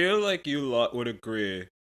you feel like you lot would agree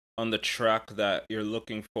on the track that you're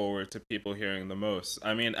looking forward to people hearing the most?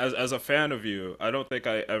 I mean, as a fan of you, I don't think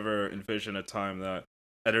I ever envisioned a time that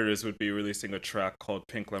editors would be releasing a track called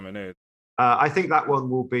Pink Lemonade. I think that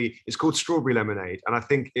one it's called Strawberry Lemonade, and I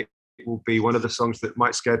think it will be one of the songs that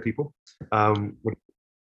might scare people. I'm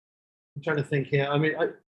trying to think here. I mean,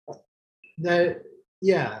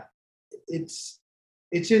 it's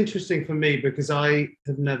it's interesting for me because I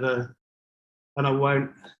have never, and I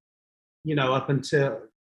won't, up until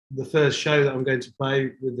the first show that I'm going to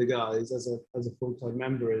play with the guys as a full-time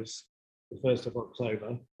member is the 1st of October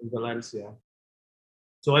in Valencia.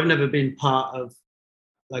 So I've never been part of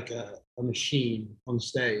like a machine on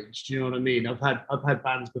stage. Do you know what I mean? I've had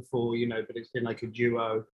bands before, but it's been like a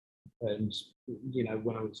duo, and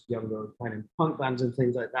when I was younger, I was playing in punk bands and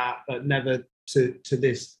things like that, but never to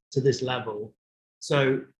this level.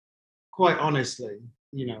 So quite honestly,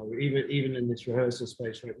 even in this rehearsal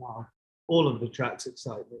space right now, all of the tracks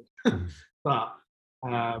excite me. But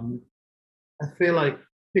I feel like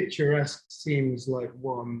Picturesque seems like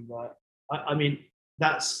one that I mean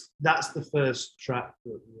that's the first track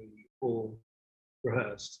that we all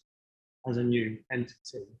rehearsed as a new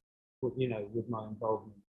entity, with my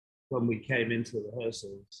involvement when we came into the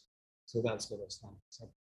rehearsals. So that's what I stand for.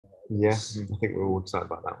 Yeah, I think we're all excited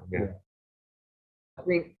about that one. Yeah. I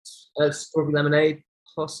think Strawberry Lemonade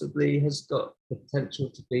possibly has got the potential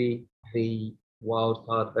to be the wild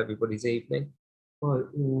card of everybody's evening. Right.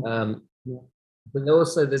 Yeah. But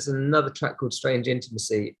also there's another track called Strange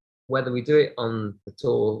Intimacy. Whether we do it on the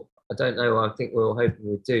tour, I don't know. I think we're all hoping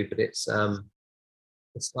we do, but it's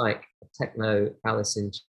like a techno Alice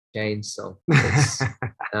in Chains song.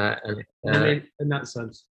 And that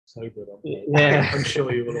sounds so good. Yeah, I'm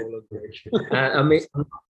sure you will all agree. I mean,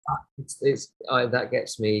 that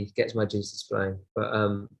gets my juices flowing.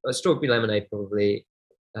 But Strawberry Lemonade probably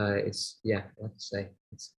it's like I say,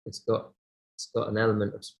 it's got an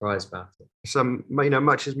element of surprise about it.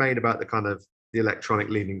 Much is made about the kind of the electronic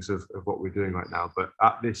leanings of what we're doing right now, but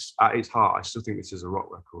at its heart, I still think this is a rock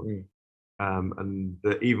record. And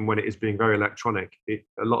even when it is being very electronic, a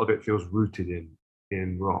lot of it feels rooted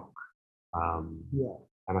in rock.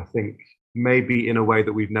 And I think maybe in a way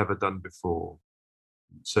that we've never done before,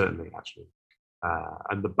 certainly actually.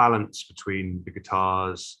 And the balance between the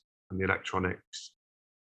guitars and the electronics,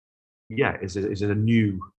 is a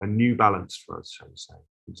new balance for us, shall we say.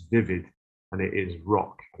 It's vivid and it is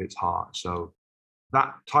rock at its heart. So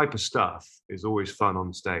that type of stuff is always fun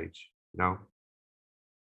on stage,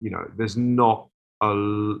 there's not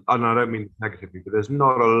and I don't mean negatively, but there's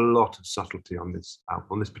not a lot of subtlety on this album,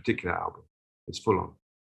 on this particular album. It's full on.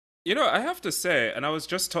 I have to say, and I was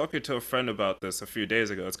just talking to a friend about this a few days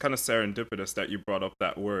ago. It's kind of serendipitous that you brought up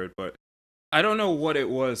that word, but I don't know what it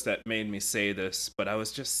was that made me say this, but I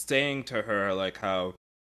was just saying to her, like, how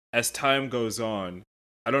as time goes on,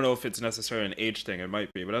 I don't know if it's necessarily an age thing, it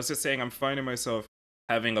might be, but I was just saying I'm finding myself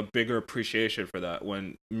having a bigger appreciation for that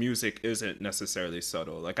when music isn't necessarily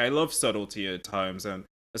subtle. Like, I love subtlety at times, and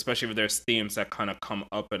especially if there's themes that kind of come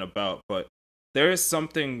up and about, but there is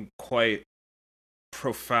something quite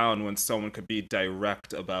profound when someone could be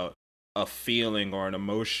direct about a feeling or an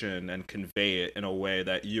emotion and convey it in a way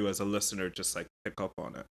that you as a listener just like pick up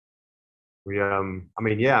on it.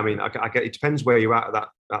 I get it depends where you're at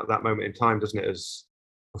that moment in time, doesn't it, as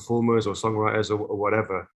performers or songwriters or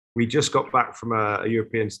whatever. We just got back from a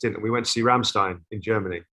European stint and we went to see Rammstein in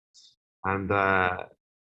Germany, and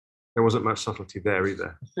there wasn't much subtlety there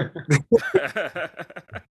either.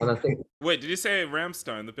 And I think, wait, did you say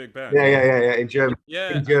Rammstein, the big band? Yeah, in Germany.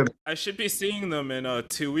 Yeah, in Germany. I should be seeing them in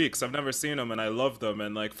 2 weeks. I've never seen them, and I love them.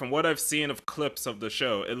 And like from what I've seen of clips of the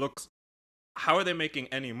show, it looks. How are they making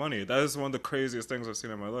any money? That is one of the craziest things I've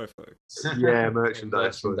seen in my life. Like, yeah,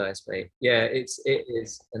 merchandise, mate. Yeah, it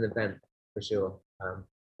is an event for sure.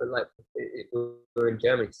 But like, we're in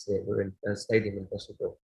Germany to see it. We're in a stadium in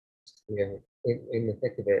Düsseldorf. Yeah, in the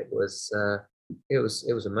thick of it was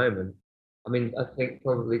a moment. I mean, I think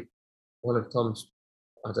probably one of Tom's,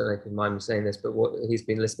 I don't know if you mind me saying this, but what he's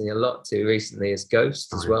been listening a lot to recently is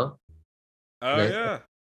Ghost as well. Oh, yeah.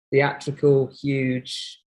 Theatrical,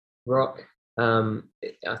 huge rock. And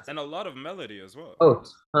a lot of melody as well. Oh,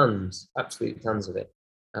 tons. Absolutely tons of it.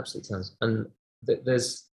 Absolutely tons. And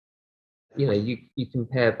there's, you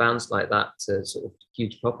compare bands like that to sort of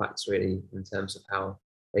huge pop acts really in terms of how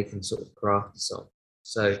they can sort of craft a song.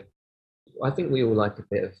 So I think we all like a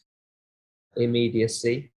bit of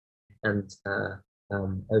immediacy and over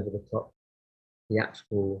the top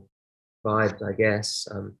theatrical vibes, I guess.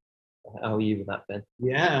 How are you with that, Ben?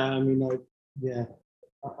 Yeah, I mean,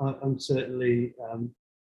 I'm certainly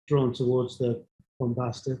drawn towards the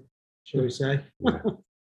bombastic, shall we say?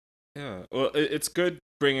 Yeah, well, it's good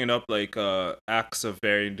bringing up like acts of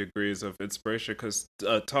varying degrees of inspiration. Because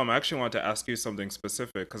Tom, I actually want to ask you something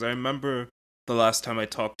specific. Because I remember the last time I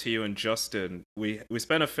talked to you and Justin, we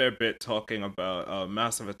spent a fair bit talking about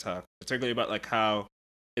Massive Attack, particularly about like how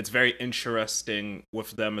it's very interesting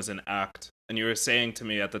with them as an act. And you were saying to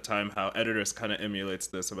me at the time how Editors kind of emulates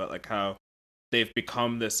this, about like how they've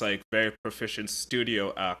become this like very proficient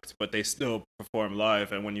studio act, but they still perform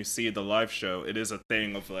live. And when you see the live show, it is a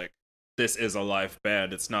thing of like, this is a live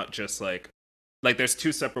band. It's not just like there's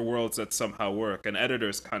two separate worlds that somehow work, and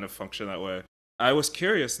editors kind of function that way. I was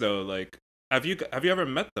curious though, like, have you ever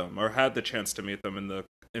met them or had the chance to meet them in the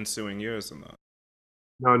ensuing years and that?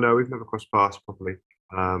 No, we've never crossed paths properly.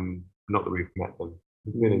 Not that we've met them.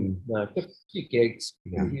 We've been in, No, a few gigs,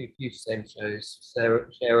 Yeah. a few same shows, share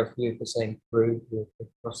a few of the same crew with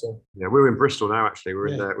crossing. yeah, we're in Bristol now. Actually,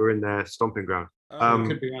 Yeah. we're in their stomping ground. Oh,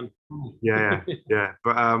 Could be on. Yeah.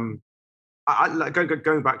 But I like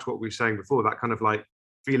going back to what we were saying before. That kind of like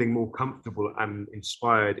feeling more comfortable and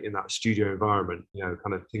inspired in that studio environment. You know,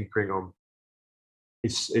 kind of tinkering on.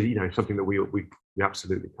 It's something that we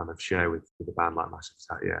absolutely kind of share with a band like Massive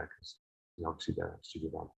Attack. Yeah, because obviously they're a studio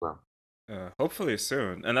band as well. hopefully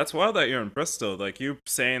soon. And that's wild that you're in Bristol. Like you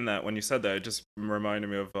saying that when you said that, it just reminded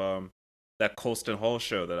me of that Colston Hall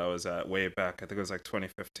show that I was at way back. I think it was like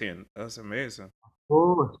 2015. That was amazing.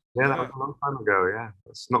 Oh, yeah, that Yeah. was a long time ago. Yeah,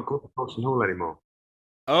 it's not called the Colston Hall anymore.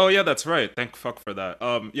 Oh yeah, that's right. Thank fuck for that.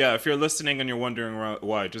 Yeah, if you're listening and you're wondering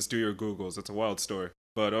why, just do your Googles. It's a wild story.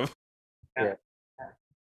 But Yeah.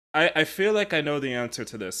 I feel like I know the answer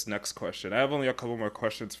to this next question. I have only a couple more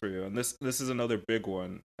questions for you, and this is another big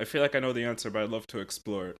one. I feel like I know the answer, but I'd love to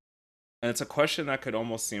explore it. And it's a question that could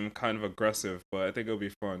almost seem kind of aggressive, but I think it'll be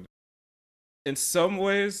fun. In some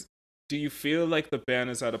ways, do you feel like the band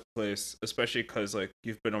is at a place, especially because like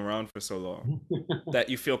you've been around for so long, that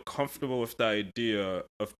you feel comfortable with the idea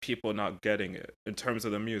of people not getting it in terms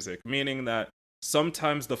of the music? Meaning that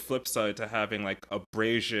sometimes the flip side to having like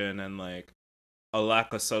abrasion and like a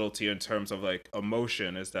lack of subtlety in terms of like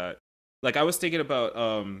emotion is that, like, I was thinking about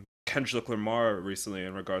Kendrick Lamar recently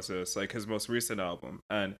in regards to this, like his most recent album,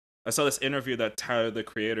 and I saw this interview that Tyler the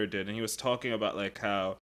Creator did, and he was talking about like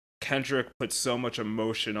how Kendrick put so much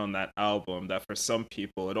emotion on that album that for some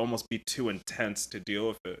people it'd almost be too intense to deal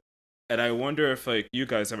with it. And I wonder if like you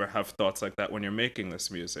guys ever have thoughts like that when you're making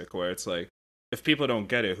this music, where it's like, if people don't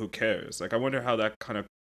get it, who cares? Like I wonder how that kind of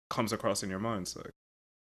comes across in your minds. Like,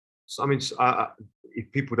 So, I mean,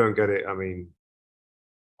 if people don't get it, I mean,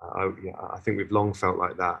 I think we've long felt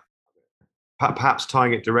like that. Perhaps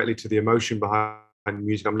tying it directly to the emotion behind the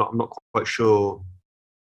music, I'm not quite sure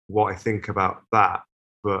what I think about that.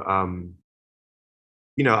 But I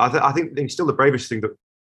think still the bravest thing that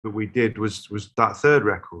we did was that third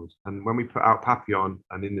record, and when we put out Papillon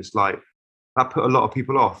and In This Light, that put a lot of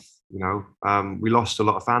people off. We lost a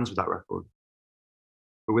lot of fans with that record.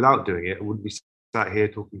 But without doing it, I wouldn't be sat here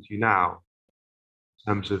talking to you now.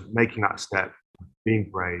 In terms of making that step,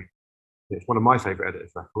 being brave, it's one of my favorite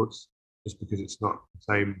Editors records, just because it's not the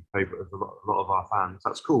same favorite as a lot of our fans.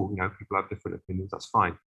 That's cool. People have different opinions. That's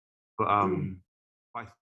fine. But I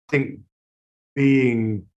think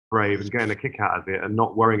being brave and getting a kick out of it and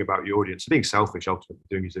not worrying about your audience, being selfish, ultimately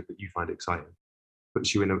doing music that you find exciting,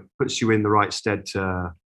 puts you in the right stead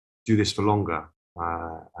to do this for longer.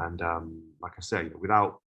 Like I say,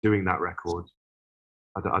 without doing that record,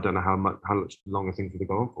 I don't know how much longer things would have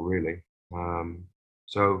gone on for, really.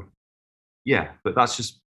 So yeah, but that's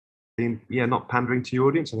just not pandering to your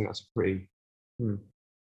audience. I think that's a pretty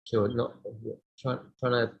Sure, not trying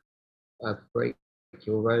to break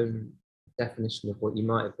your own definition of what you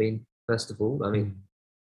might have been, first of all. I mean,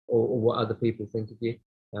 or what other people think of you.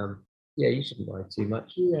 Yeah, you shouldn't worry too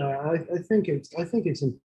much. Yeah, I think it's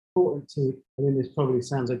important to. I mean, this probably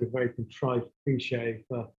sounds like a very contrived cliche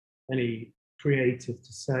for any creative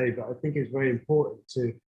to say, but I think it's very important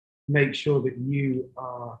to make sure that you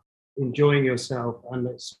are enjoying yourself and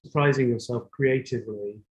surprising yourself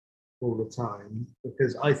creatively all the time,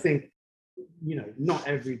 because I think not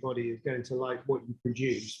everybody is going to like what you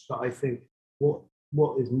produce, but I think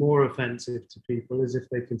what is more offensive to people is if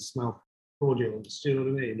they can smell fraudulence. Do you know what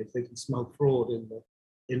I mean? If they can smell fraud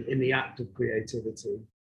in the act of creativity,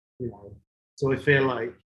 So I feel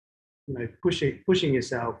like pushing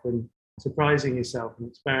yourself and surprising yourself and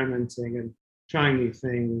experimenting and trying new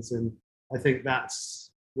things, and I think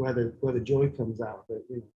that's where the joy comes out. That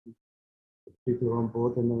if people are on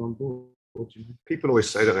board, then they're on board. People always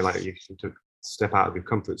say that they like you to step out of your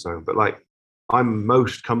comfort zone, but like I'm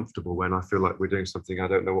most comfortable when I feel like we're doing something I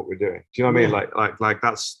don't know what we're doing. Do you know what I mean? Like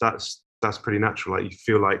that's pretty natural. Like you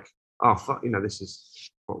feel like, oh fuck, this is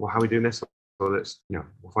how are we doing this? Or let's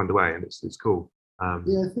we'll find a way, and it's cool. Yeah,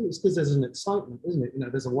 I think it's because there's an excitement, isn't it?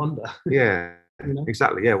 There's a wonder. Yeah,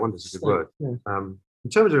 exactly. Yeah, wonder's a good word. Yeah. In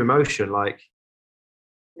terms of emotion, like,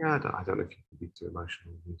 I don't know if you can be too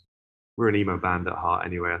emotional. We're an emo band at heart,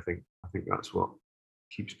 anyway. I think that's what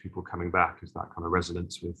keeps people coming back, is that kind of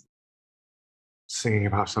resonance with singing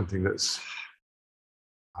about something that's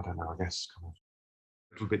I don't know, I guess kind of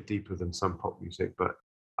a little bit deeper than some pop music, but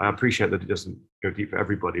I appreciate that it doesn't go deep for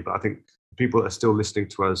everybody. But I think people that are still listening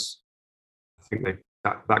to us, I think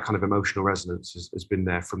that kind of emotional resonance has been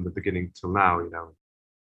there from the beginning till now, you know.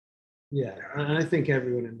 Yeah, and I think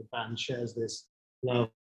everyone in the band shares this love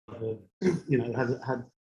of, you know, has had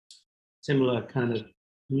similar kind of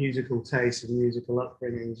musical tastes and musical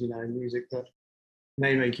upbringings, you know, music that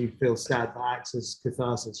may make you feel sad but acts as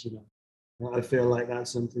catharsis, you know. And I feel like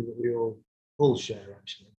that's something that we all share,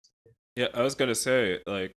 actually. Yeah, I was gonna say,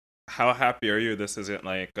 like, how happy are you this isn't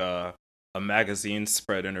like a magazine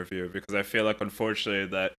spread interview? Because I feel like, unfortunately,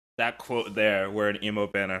 that quote there, "We're an emo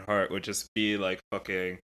band at heart," would just be like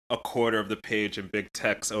fucking a quarter of the page in big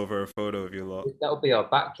text over a photo of you lot. That would be our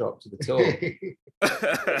backdrop to the tour.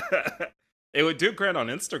 It would do great on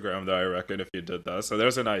Instagram, though, I reckon, if you did that. So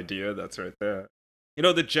there's an idea that's right there. You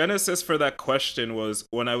know, the genesis for that question was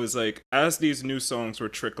when I was like, as these new songs were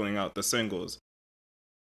trickling out, the singles,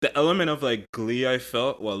 the element of like glee I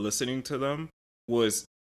felt while listening to them was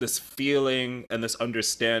this feeling and this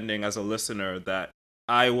understanding as a listener that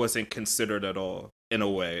I wasn't considered at all, in a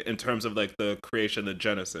way, in terms of like the creation, the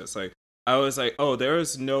genesis. Like, I was like, oh, there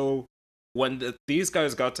is no, these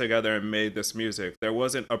guys got together and made this music, there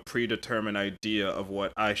wasn't a predetermined idea of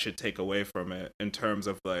what I should take away from it in terms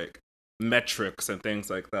of like metrics and things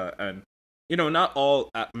like that. And, you know, not all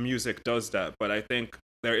music does that, but I think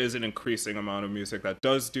there is an increasing amount of music that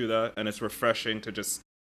does do that, and it's refreshing to just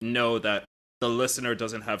know that the listener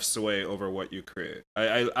doesn't have sway over what you create.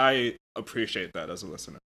 I appreciate that as a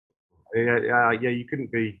listener. Yeah, you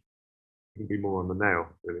couldn't be more on the nail,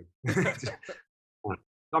 really.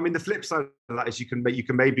 I mean, the flip side of that is you can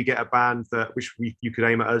maybe get a band that you could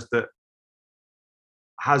aim at us that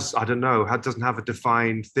has, I don't know, doesn't have a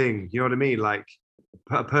defined thing. You know what I mean? Like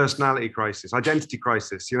a personality crisis, identity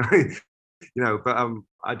crisis. You know, but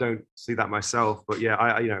I don't see that myself. But yeah,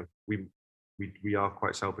 I you know, we are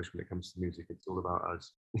quite selfish when it comes to music. It's all about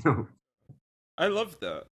us. I love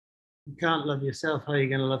that. You can't love yourself. How are you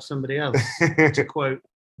going to love somebody else? To quote,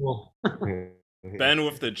 well. Ben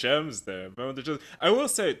with the gems there. Ben with the gems. I will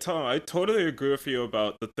say, Tom, I totally agree with you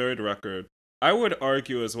about the third record. I would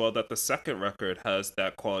argue as well that the second record has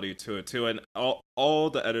that quality to it too, and all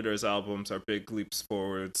the Editors' albums are big leaps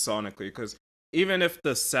forward sonically, because even if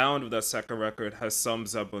the sound of that second record has some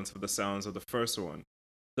semblance of the sounds of the first one,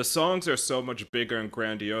 the songs are so much bigger and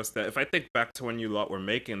grandiose that if I think back to when you lot were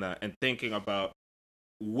making that and thinking about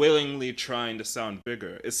willingly trying to sound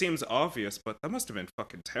bigger, it seems obvious, but that must have been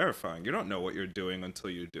fucking terrifying. You don't know what you're doing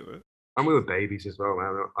until you do it. And we were babies as well,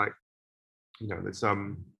 man. Like, you know, there's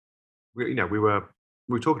we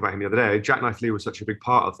were talking about him the other day. Jack Knife Lee was such a big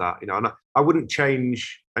part of that, you know, and I wouldn't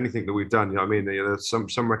change anything that we've done. You know what I mean? There's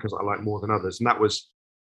some records I like more than others, and that was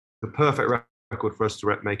the perfect record for us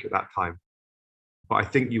to make at that time. But I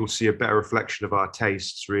think you'll see a better reflection of our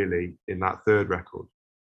tastes really in that third record.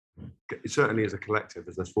 It certainly as a collective,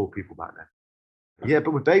 as there's 4 people back there. Yeah,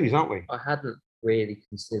 but we're babies, aren't we? I hadn't really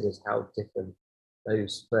considered how different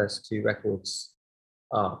those first 2 records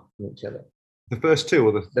are from each other. The first 2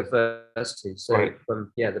 or the first 2. So right.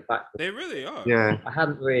 From the back. They really are. Yeah. I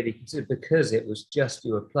hadn't really considered, because it was just,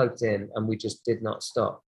 you were plugged in and we just did not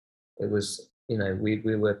stop. It was, you know, we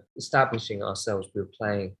were establishing ourselves. We were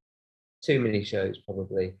playing too many shows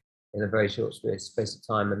probably in a very short space of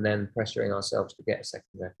time, and then pressuring ourselves to get a second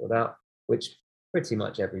record out, which pretty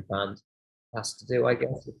much every band has to do, I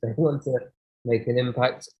guess, if they want to make an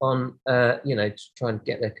impact on, you know, to try and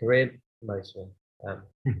get their career promotion.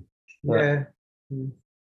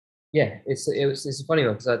 Yeah, it's a funny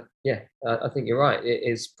one, because I think you're right. It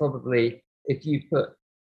is probably, if you put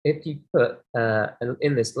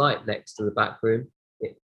in this light next to the back room,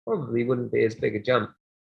 it probably wouldn't be as big a jump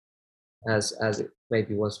as it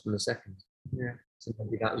maybe was from the second. Yeah. So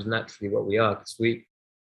maybe that was naturally what we are, because we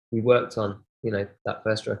worked on, you know, that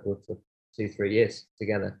first record for 2-3 years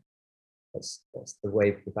together. That's the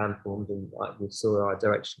way the band formed, and we saw our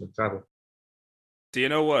direction of travel. Do you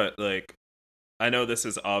know what? Like, I know this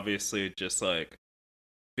is obviously just like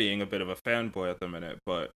being a bit of a fanboy at the minute,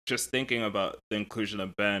 but just thinking about the inclusion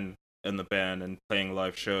of Ben in the band and playing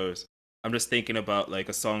live shows, I'm just thinking about like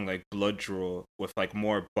a song like Blood Drool with like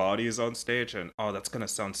more bodies on stage, and oh, that's gonna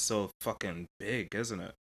sound so fucking big, isn't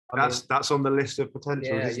it? That's on the list of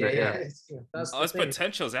potentials, isn't it? Yeah. That's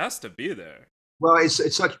potentials has to be there. Well, this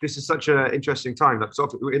is such an interesting time. That's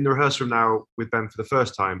we're in the rehearsal room now with Ben for the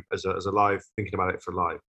first time as a live, thinking about it for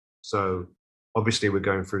live. So obviously we're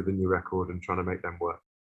going through the new record and trying to make them work.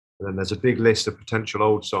 And then there's a big list of potential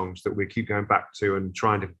old songs that we keep going back to and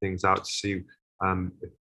trying different things out to see, how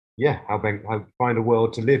find a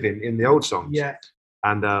world to live in the old songs. Yeah.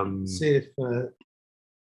 and see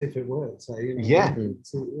if it works. So, you know, yeah.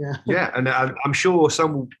 Yeah, and I'm sure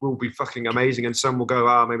some will be fucking amazing, and some will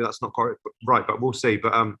go, maybe that's not quite right, but we'll see.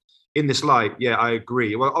 But in this light, yeah, I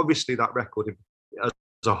agree. Well, obviously that record as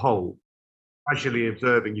a whole, casually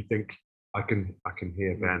observing, you think I can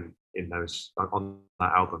hear Ben in those on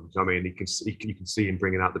that album. I mean, you can see him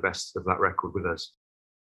bringing out the best of that record with us.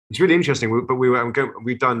 It's really interesting. But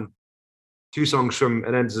we've done 2 songs from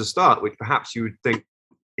An End Is a Start, which perhaps you would think,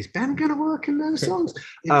 is Ben going to work in those songs?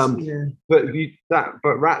 But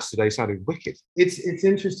Rats Today sounded wicked. It's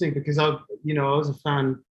interesting because I was a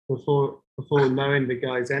fan before knowing the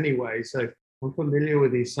guys anyway, so I'm familiar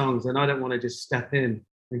with these songs, and I don't want to just step in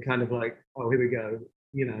and kind of like, oh, here we go.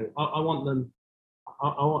 You know, I want them.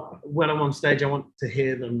 When I'm on stage, I want to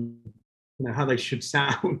hear them. You know how they should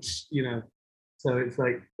sound. You know, so it's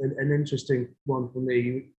like an interesting one for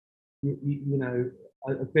me. You know,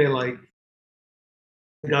 I feel like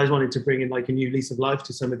the guys wanted to bring in like a new lease of life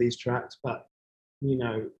to some of these tracks, but you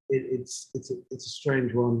know, it's a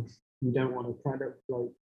strange one. You don't want to kind of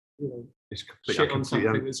like, you know, shit on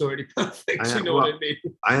something that's already perfect. You know what I mean?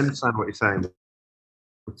 I understand what you're saying.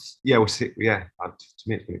 Yeah, we'll see. Yeah, to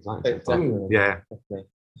me it's been exciting. Yeah, Definitely.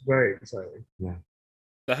 It's very exciting. Yeah.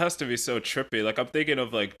 That has to be so trippy. Like, I'm thinking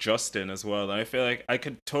of like Justin as well, and I feel like I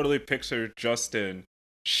could totally picture Justin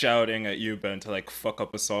shouting at you, Ben, to like fuck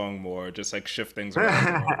up a song more, just like shift things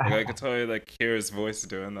around more. Like, I could totally like hear his voice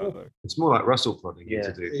doing that. Like. It's more like Russell prodding you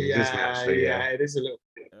to do things, isn't it? Actually, it is a little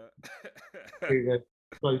bit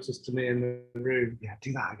closest to me in the room. Yeah,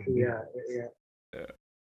 do that again. Yeah.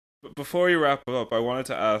 But before we wrap up, I wanted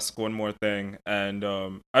to ask one more thing, and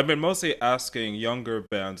I've been mostly asking younger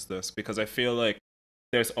bands this because I feel like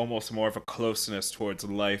there's almost more of a closeness towards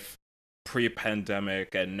life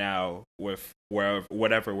pre-pandemic and now with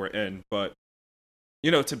whatever we're in. But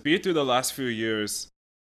you know, to be through the last few years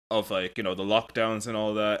of like, you know, the lockdowns and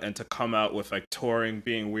all that, and to come out with like touring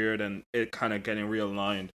being weird and it kind of getting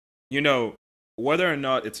realigned, you know, whether or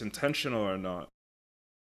not it's intentional or not,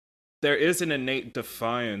 there is an innate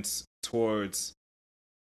defiance towards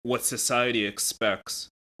what society expects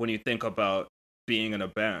when you think about being in a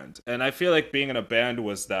band. And I feel like being in a band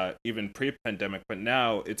was that even pre-pandemic, but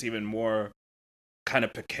now it's even more kind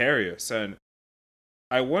of precarious. And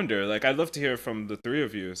I wonder, like, I'd love to hear from the 3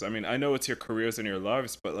 of you. I mean, I know it's your careers and your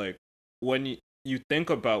lives, but like, when you think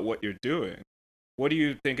about what you're doing, what do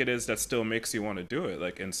you think it is that still makes you want to do it,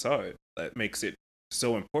 like inside, that makes it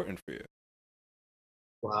so important for you?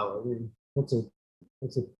 Wow, I mean, it's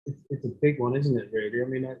a big one, isn't it? Really, I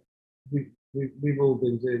mean, we've all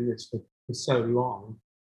been doing this for so long.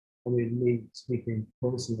 I mean, me speaking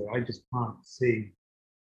personally, I just can't see.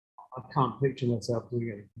 I can't picture myself doing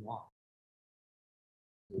anything else.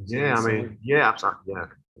 Yeah, I mean, yeah, absolutely,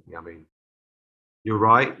 yeah. I mean, you're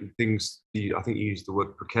right. Things. I think you used the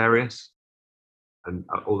word precarious, and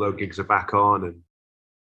although gigs are back on, and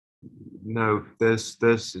no, it's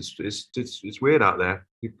weird out there.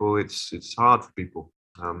 People, it's hard for people.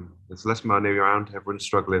 There's less money around. Everyone's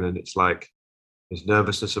struggling, and it's like there's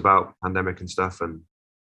nervousness about pandemic and stuff, and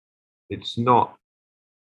it's not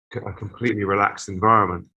a completely relaxed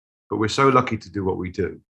environment. But we're so lucky to do what we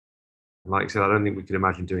do. And like I said, I don't think we can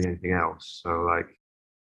imagine doing anything else. So like,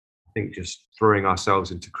 I think just throwing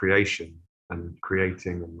ourselves into creation and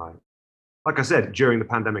creating, and like I said, during the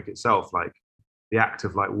pandemic itself, like the act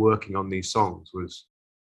of like working on these songs was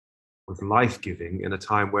life-giving in a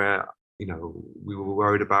time where, you know, we were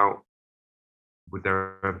worried about, would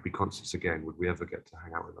there ever be concerts again? Would we ever get to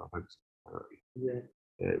hang out with our folks?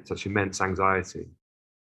 Such immense anxiety.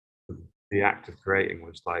 The act of creating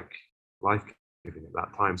was like life-giving at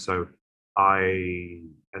that time. So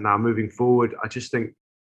and now moving forward, I just think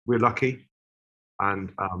we're lucky, and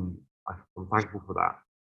I'm thankful for that.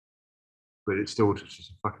 But it's still just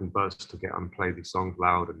a fucking buzz to get and play these songs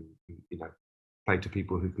loud and, you know, play to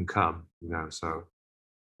people who can come, you know. So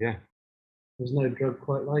yeah, there's no drug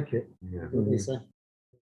quite like it. Yeah.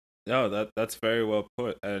 No, that's very well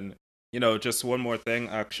put. And you know, just one more thing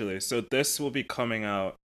actually. So this will be coming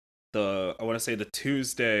out I want to say the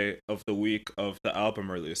Tuesday of the week of the album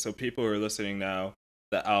release. So people who are listening now,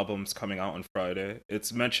 the album's coming out on Friday.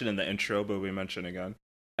 It's mentioned in the intro, but we mention again.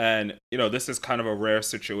 And, you know, this is kind of a rare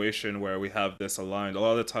situation where we have this aligned. A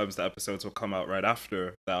lot of the times the episodes will come out right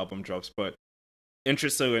after the album drops. But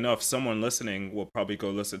interestingly enough, someone listening will probably go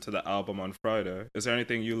listen to the album on Friday. Is there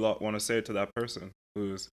anything you lot want to say to that person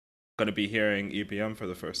who's going to be hearing EBM for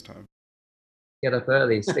the first time? Get up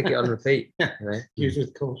early, stick it on repeat. Use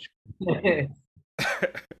with caution. Yeah,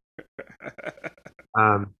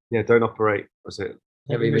 don't operate. What's it?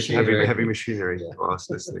 Heavy machinery. Heavy machinery whilst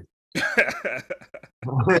listening.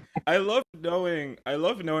 I love knowing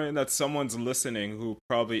that someone's listening who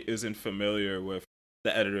probably isn't familiar with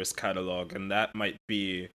the editor's catalog, and that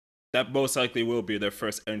most likely will be their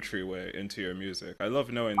first entryway into your music. I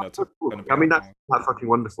love knowing that's gonna be I mean, that's happening. fucking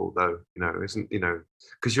wonderful, though. Isn't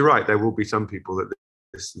because you're right. There will be some people that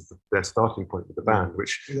this is their starting point with the band,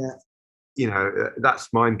 which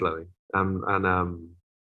that's mind blowing. To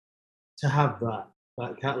have that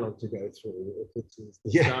catalog to go through, if it is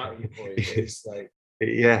the starting point, it's like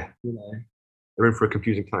they're in for a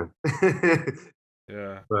confusing time.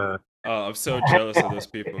 Yeah. But, oh, I'm so jealous of those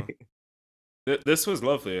people. This was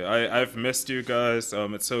lovely. I've missed you guys.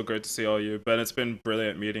 It's so great to see all you. Ben, it's been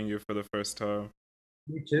brilliant meeting you for the first time.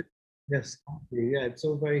 You too. Yes, thank you. Yeah, it's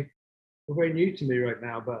all very new to me right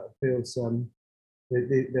now, but it feels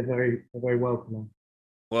they're very welcoming.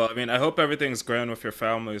 Well, I mean, I hope everything's grand with your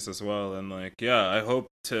families as well, and I hope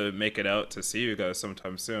to make it out to see you guys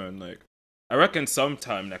sometime soon. I reckon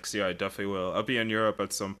sometime next year I definitely will. I'll be in Europe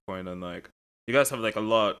at some point, and you guys have a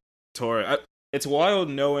lot touring. It's wild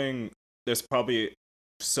knowing there's probably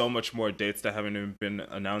so much more dates that haven't even been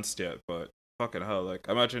announced yet, but fucking hell, I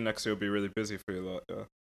imagine next year will be really busy for you lot, yeah.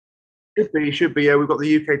 Should be. Yeah, we've got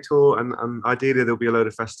the UK tour, and ideally there'll be a load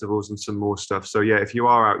of festivals and some more stuff. So yeah, if you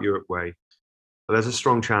are out Europe way, there's a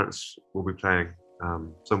strong chance we'll be playing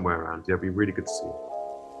somewhere around. Yeah, it'll be really good to see you.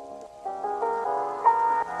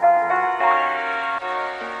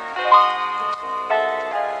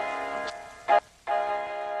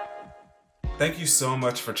 Thank you so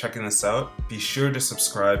much for checking this out. Be sure to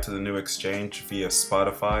subscribe to The New Exchange via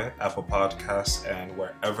Spotify, Apple Podcasts, and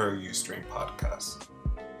wherever you stream podcasts.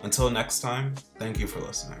 Until next time, thank you for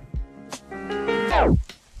listening.